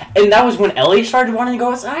up. And that was when Ellie started wanting to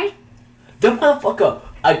go outside. The motherfucker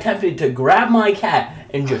attempted to grab my cat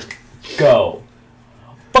and just go.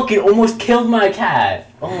 Fucking almost killed my cat.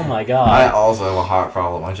 Oh my I god. also have a heart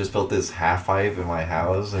problem. I just built this half pipe in my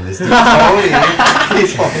house, and this dude Tony,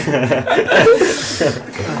 he's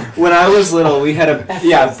when I was little, we had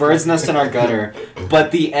a bird's nest in our gutter,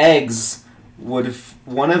 but the eggs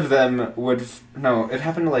one of them would no, it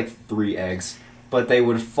happened to like 3 eggs, but they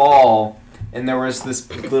would fall, and there was this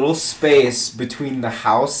little space between the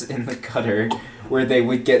house and the gutter where they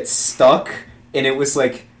would get stuck, and it was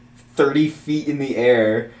like 30 feet in the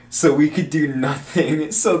air, so we could do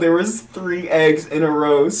nothing. So there was 3 eggs in a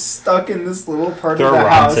row stuck in this little part Throw of the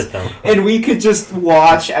rocks house, at them. and we could just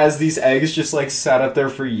watch as these eggs just like sat up there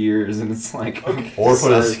for years, and it's like or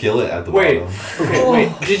put a skillet at the Wait. bottom. Okay,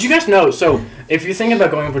 wait. Did you guys know? So, if you're thinking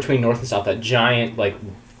about going between north and south, that giant like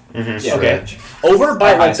Mm-hmm. Yeah. Okay. Over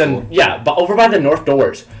by High like school. but over by the north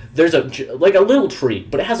doors, there's a little tree,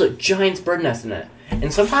 but it has a giant bird nest in it.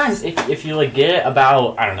 And sometimes if you like get it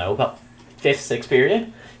about about 5th, 6th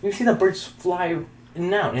period, you see the birds fly in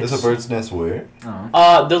and out. There's a bird's nest where?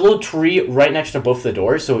 The little tree right next to both the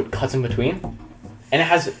doors, so it cuts in between, and it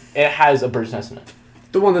has a bird's nest in it.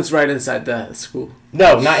 The one that's right inside the school.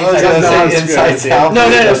 No, not I was inside. gonna No, say inside south. no.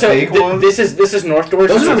 The So fake one? this is north doors.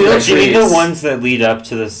 Those are This is real right- Do you mean trees. the ones that lead up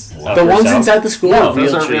to this? The ones inside the school No, are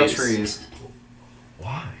real Those are real trees. trees.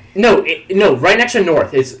 Why? No, right next to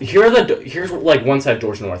north. Here's like one side of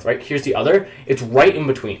doors north, right? Here's the other. It's right in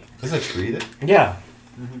between. There's a tree there? Yeah.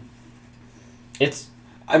 It's.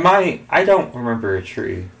 I don't remember a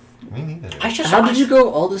tree. Me neither. How did you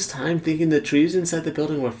go all this time thinking the trees inside the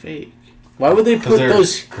building were fake? Why would they Because put they're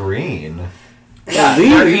those? green. Yeah, leaves?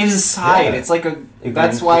 they're inside. Yeah. It's like a. It's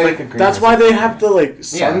That's like why. a green That's why they have the like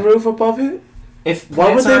sunroof above it. If Why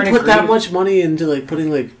would plants aren't they in put that green- much money into like putting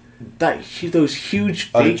like those huge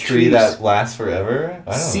A fake tree trees? that lasts forever?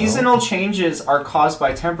 I don't Seasonal changes are caused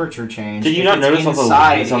by temperature change. Did you If not it's notice all the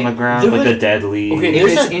inside, leaves on the it- ground, There like was- the dead leaves? Okay, If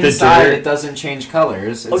there's it's inside, dirt. it doesn't change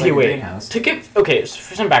colors. It's Okay, like a wait. greenhouse.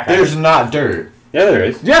 For some background. There's not dirt. Yeah, there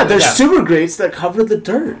is. Yeah, there's Yeah. sewer grates that cover the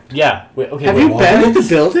dirt. Yeah. Wait. Okay. Have wait, you what? been at the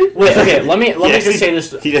building? Wait. Okay. Let me Yes, just say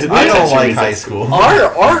this. He doesn't I pay don't attention like to high his- school.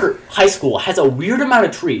 Our high school has a weird amount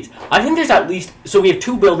of trees. I think there's at least we have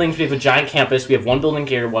 2 buildings. We have a giant campus. We have one building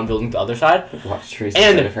here, one building the other side. Watch trees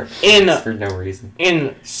And instead of her in- for no reason.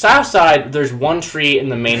 In south side, there's one tree in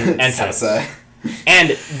the main entrance, Southside. and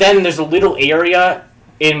then there's a little area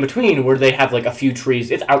in between where they have like a few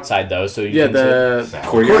trees. It's outside though, so you Yeah, can the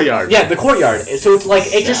Courtyard? courtyard. yeah, the courtyard. So it's like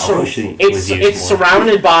it just South was it's used more.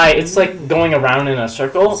 surrounded by it's like going around in a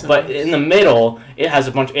circle, but in the middle it has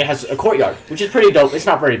a courtyard, which is pretty dope. It's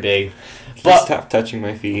not very big, But but stop touching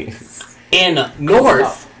my feet. in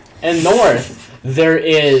north there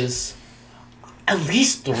is at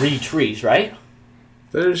least 3 trees, right?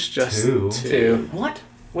 There's just Two. Two. What?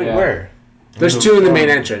 Wait, Yeah. where? There's 2 in the main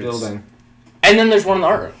entrance. Building. And then there's one in the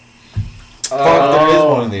art room. Fuck, there is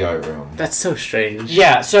one in the art room. That's so strange.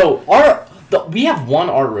 Yeah, so we have one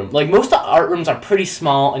art room. Like most of the art rooms are pretty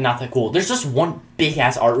small and not that cool. There's just one big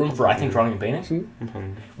ass art room for I think drawing and painting, I'm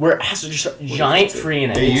hungry. where it has just a giant tree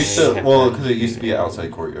in it. It used to, because it used to be an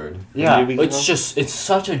outside courtyard. Yeah, Did we go? it's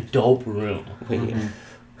such a dope room. Wait,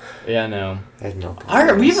 Yeah, no. I had milk.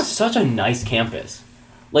 We have such a nice campus.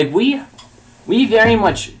 Like we very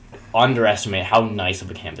much underestimate how nice of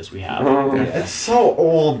a campus we have. It's so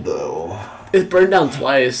old though. It burned down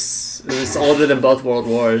twice. It's older than both world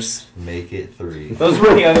wars. Make it 3. Those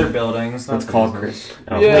were the other buildings. Let's not call these ones. Chris.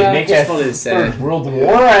 Oh, Yeah, make just it wanted to say. First World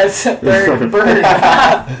War as burn.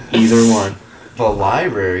 Either one. The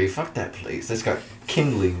library, fuck that place. It's got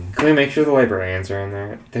kindling. Can we make sure the librarians are in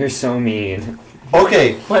there? They're so mean.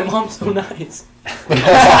 Okay. My mom's so nice.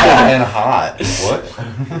 And hot.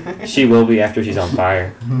 What? She will be after she's on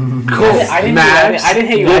fire. Cool. I didn't Max, hate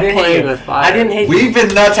you. you're I didn't hate playing you. with fire. I didn't hate you. We've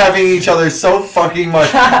been nuts having each other so fucking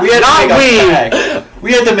much. We had Not to make we. a pact.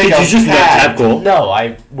 We had to make Did a you just pact. Cool. No,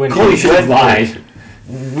 I when Cool, you should have lied.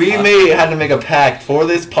 We had to make a pact for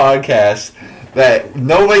this podcast that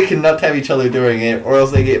nobody can nut have each other during it, or else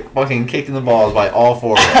they get fucking kicked in the balls by all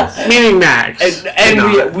 4 of us. Meaning Max.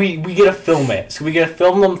 And we get to film it. So we get to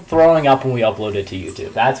film them throwing up when we upload it to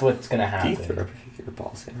YouTube. That's what's gonna Do you throw happen. your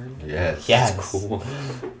balls in? Yes. Yes. That's cool.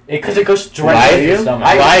 Because it goes directly to your stomach.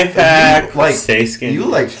 Life hack. Like, Stay skinny. you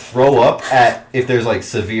like throw up at if there's like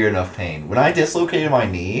severe enough pain. When I dislocated my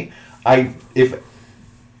knee, if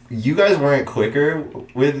you guys weren't quicker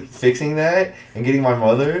with fixing that and getting my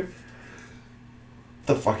mother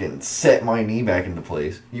to fucking set my knee back into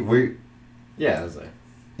place. You were Yeah, I was there.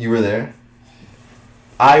 you were there?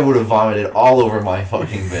 I would have vomited all over my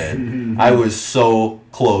fucking bed. I was so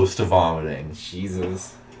close to vomiting.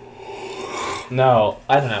 Jesus. No,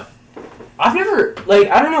 I don't know. I've never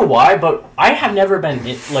I don't know why, but I have never been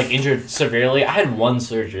injured severely. I had one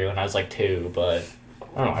surgery when I was like 2, but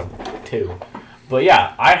I don't know, 2. But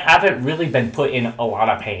yeah, I haven't really been put in a lot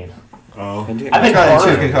of pain. Oh. I've been I've gotten 2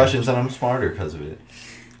 burned. concussions and I'm smarter because of it.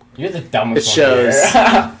 You're the dumbest It one here. shows.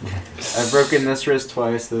 I've broken this wrist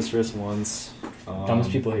twice, this wrist once.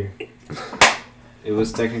 Dumbest people here. It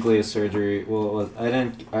was technically a surgery. Well, it was, I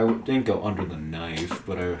didn't go under the knife,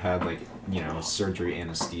 but I had surgery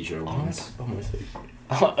anesthesia once.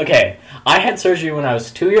 Okay, I had surgery when I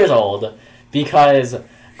was 2 years old because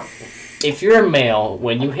if you're a male,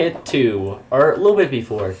 when you hit 2 or a little bit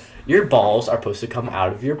before, your balls are supposed to come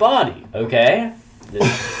out of your body. Okay,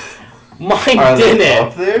 mine Are they didn't.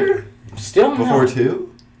 up there? Still Before no.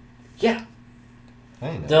 2? Yeah.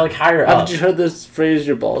 I know. They're like higher up. Haven't you heard this phrase?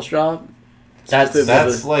 Your balls drop.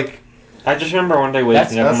 That's like. I just remember one day waking up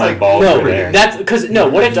That's and my like- balls No, were there. that's because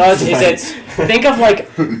what it does is it's think of like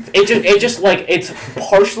it just like it's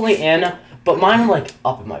partially in, but mine are like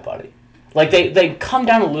up in my body. Like they come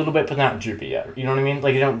down a little bit, but not droopy yet. You know what I mean?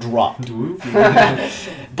 Like they don't drop.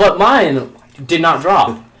 But mine did not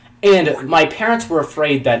drop, and my parents were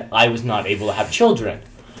afraid that I was not able to have children,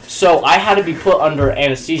 so I had to be put under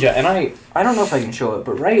anesthesia. And I don't know if I can show it,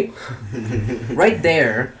 but right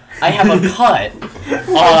there. I have a cut.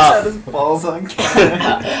 his balls on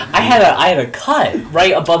camera. I had a cut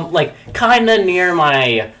right above, like kind of near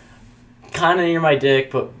my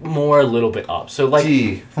dick, but more a little bit up. So like,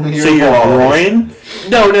 Gee, So your groin?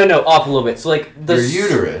 no, up a little bit. So like the Your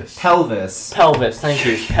uterus. Pelvis. pelvis. Thank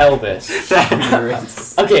you, pelvis.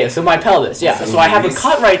 Uterus. Okay, so my pelvis. Yeah. So I have a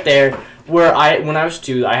cut right there where when I was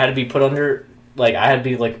 2, I had to be put under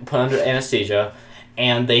put under anesthesia.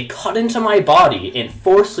 And they cut into my body and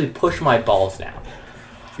forcefully push my balls down.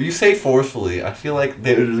 When you say forcefully, I feel like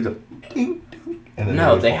they would just go. Ding, ding, and then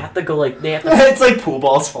No, would they fall. have to go like they have to. It's like pool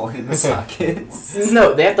balls falling in the sockets.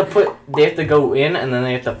 No, they have to go in and then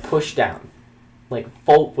they have to push down, like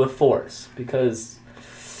full with force because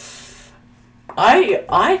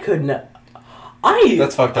I couldn't.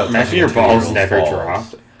 That's fucked up. Imagine your balls never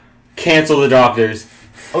dropped. Cancel the doctors.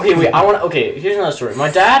 Okay, wait. Here's another story. My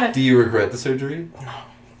dad. Do you regret the surgery?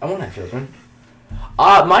 I want to have children.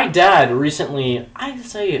 My dad recently, I'd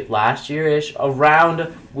say last year-ish, around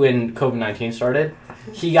when COVID-19 started,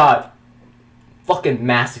 he got fucking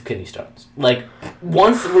massive kidney stones. Like,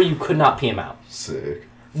 ones where you could not pee him out. Sick.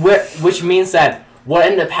 Which means that what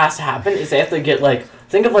ended up has to happen is they have to get, like,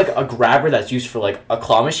 think of, like, a grabber that's used for, like, a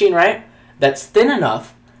claw machine, right? That's thin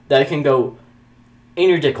enough that it can go in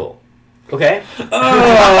your dick hole. Okay? And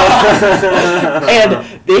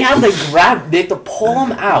they have to pull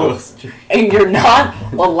them out, and you're not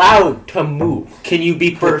allowed to move Can you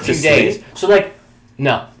be for a put few to days. sleep? So like,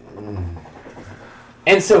 no.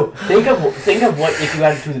 And so think of what if you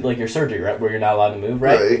had to do like your surgery, right, where you're not allowed to move,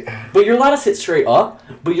 right? But you're allowed to sit straight up,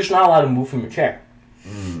 but you're just not allowed to move from your chair.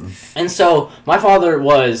 And so my father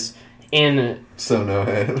was in. So no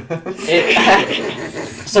head.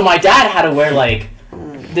 So my dad had to wear like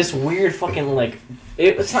this weird fucking like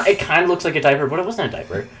it kind of looks like a diaper, but it wasn't a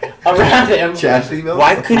diaper around him. Chastity belt?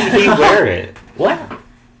 Why couldn't he wear it? What?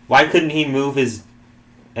 Why couldn't he move his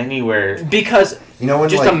anywhere? Because You know when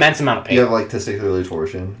just like, immense amount of pain. you have like testicular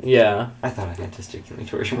torsion? Yeah. I thought I had testicular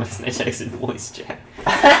torsion once and I texted voice chat.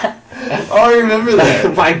 Oh, I remember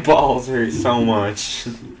that. My balls hurt so much.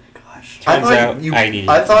 Gosh. Turns out I needed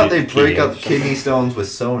I thought to they break up pee. kidney stones with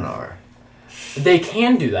sonar. They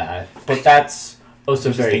can do that, but that's also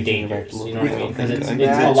I'm just very thinking about dangerous. You know what I mean? Because it's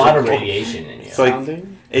Yeah. a lot of radiation in you. It's like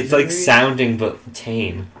Sounding? it's like sounding but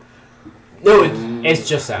tame. No, it's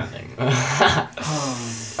just sounding. I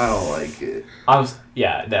don't like it.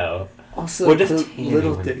 No. Also, What if the Tanny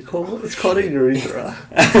little went- dick hole, it's called a urethra.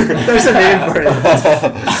 There's a name for it.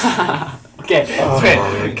 Okay,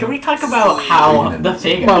 wait, can we talk about how the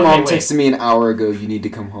thing? My mom okay, wait. texted me an hour ago. You need to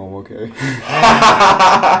come home, okay?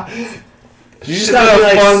 You just just gotta had be a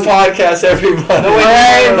like, fun podcast, everybody.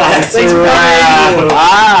 Thanks for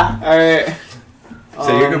Wow. All right.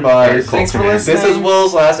 Say your goodbyes. Thanks for This is listening.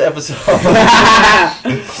 Will's last episode.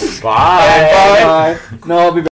 Bye. Bye. No, I'll be back.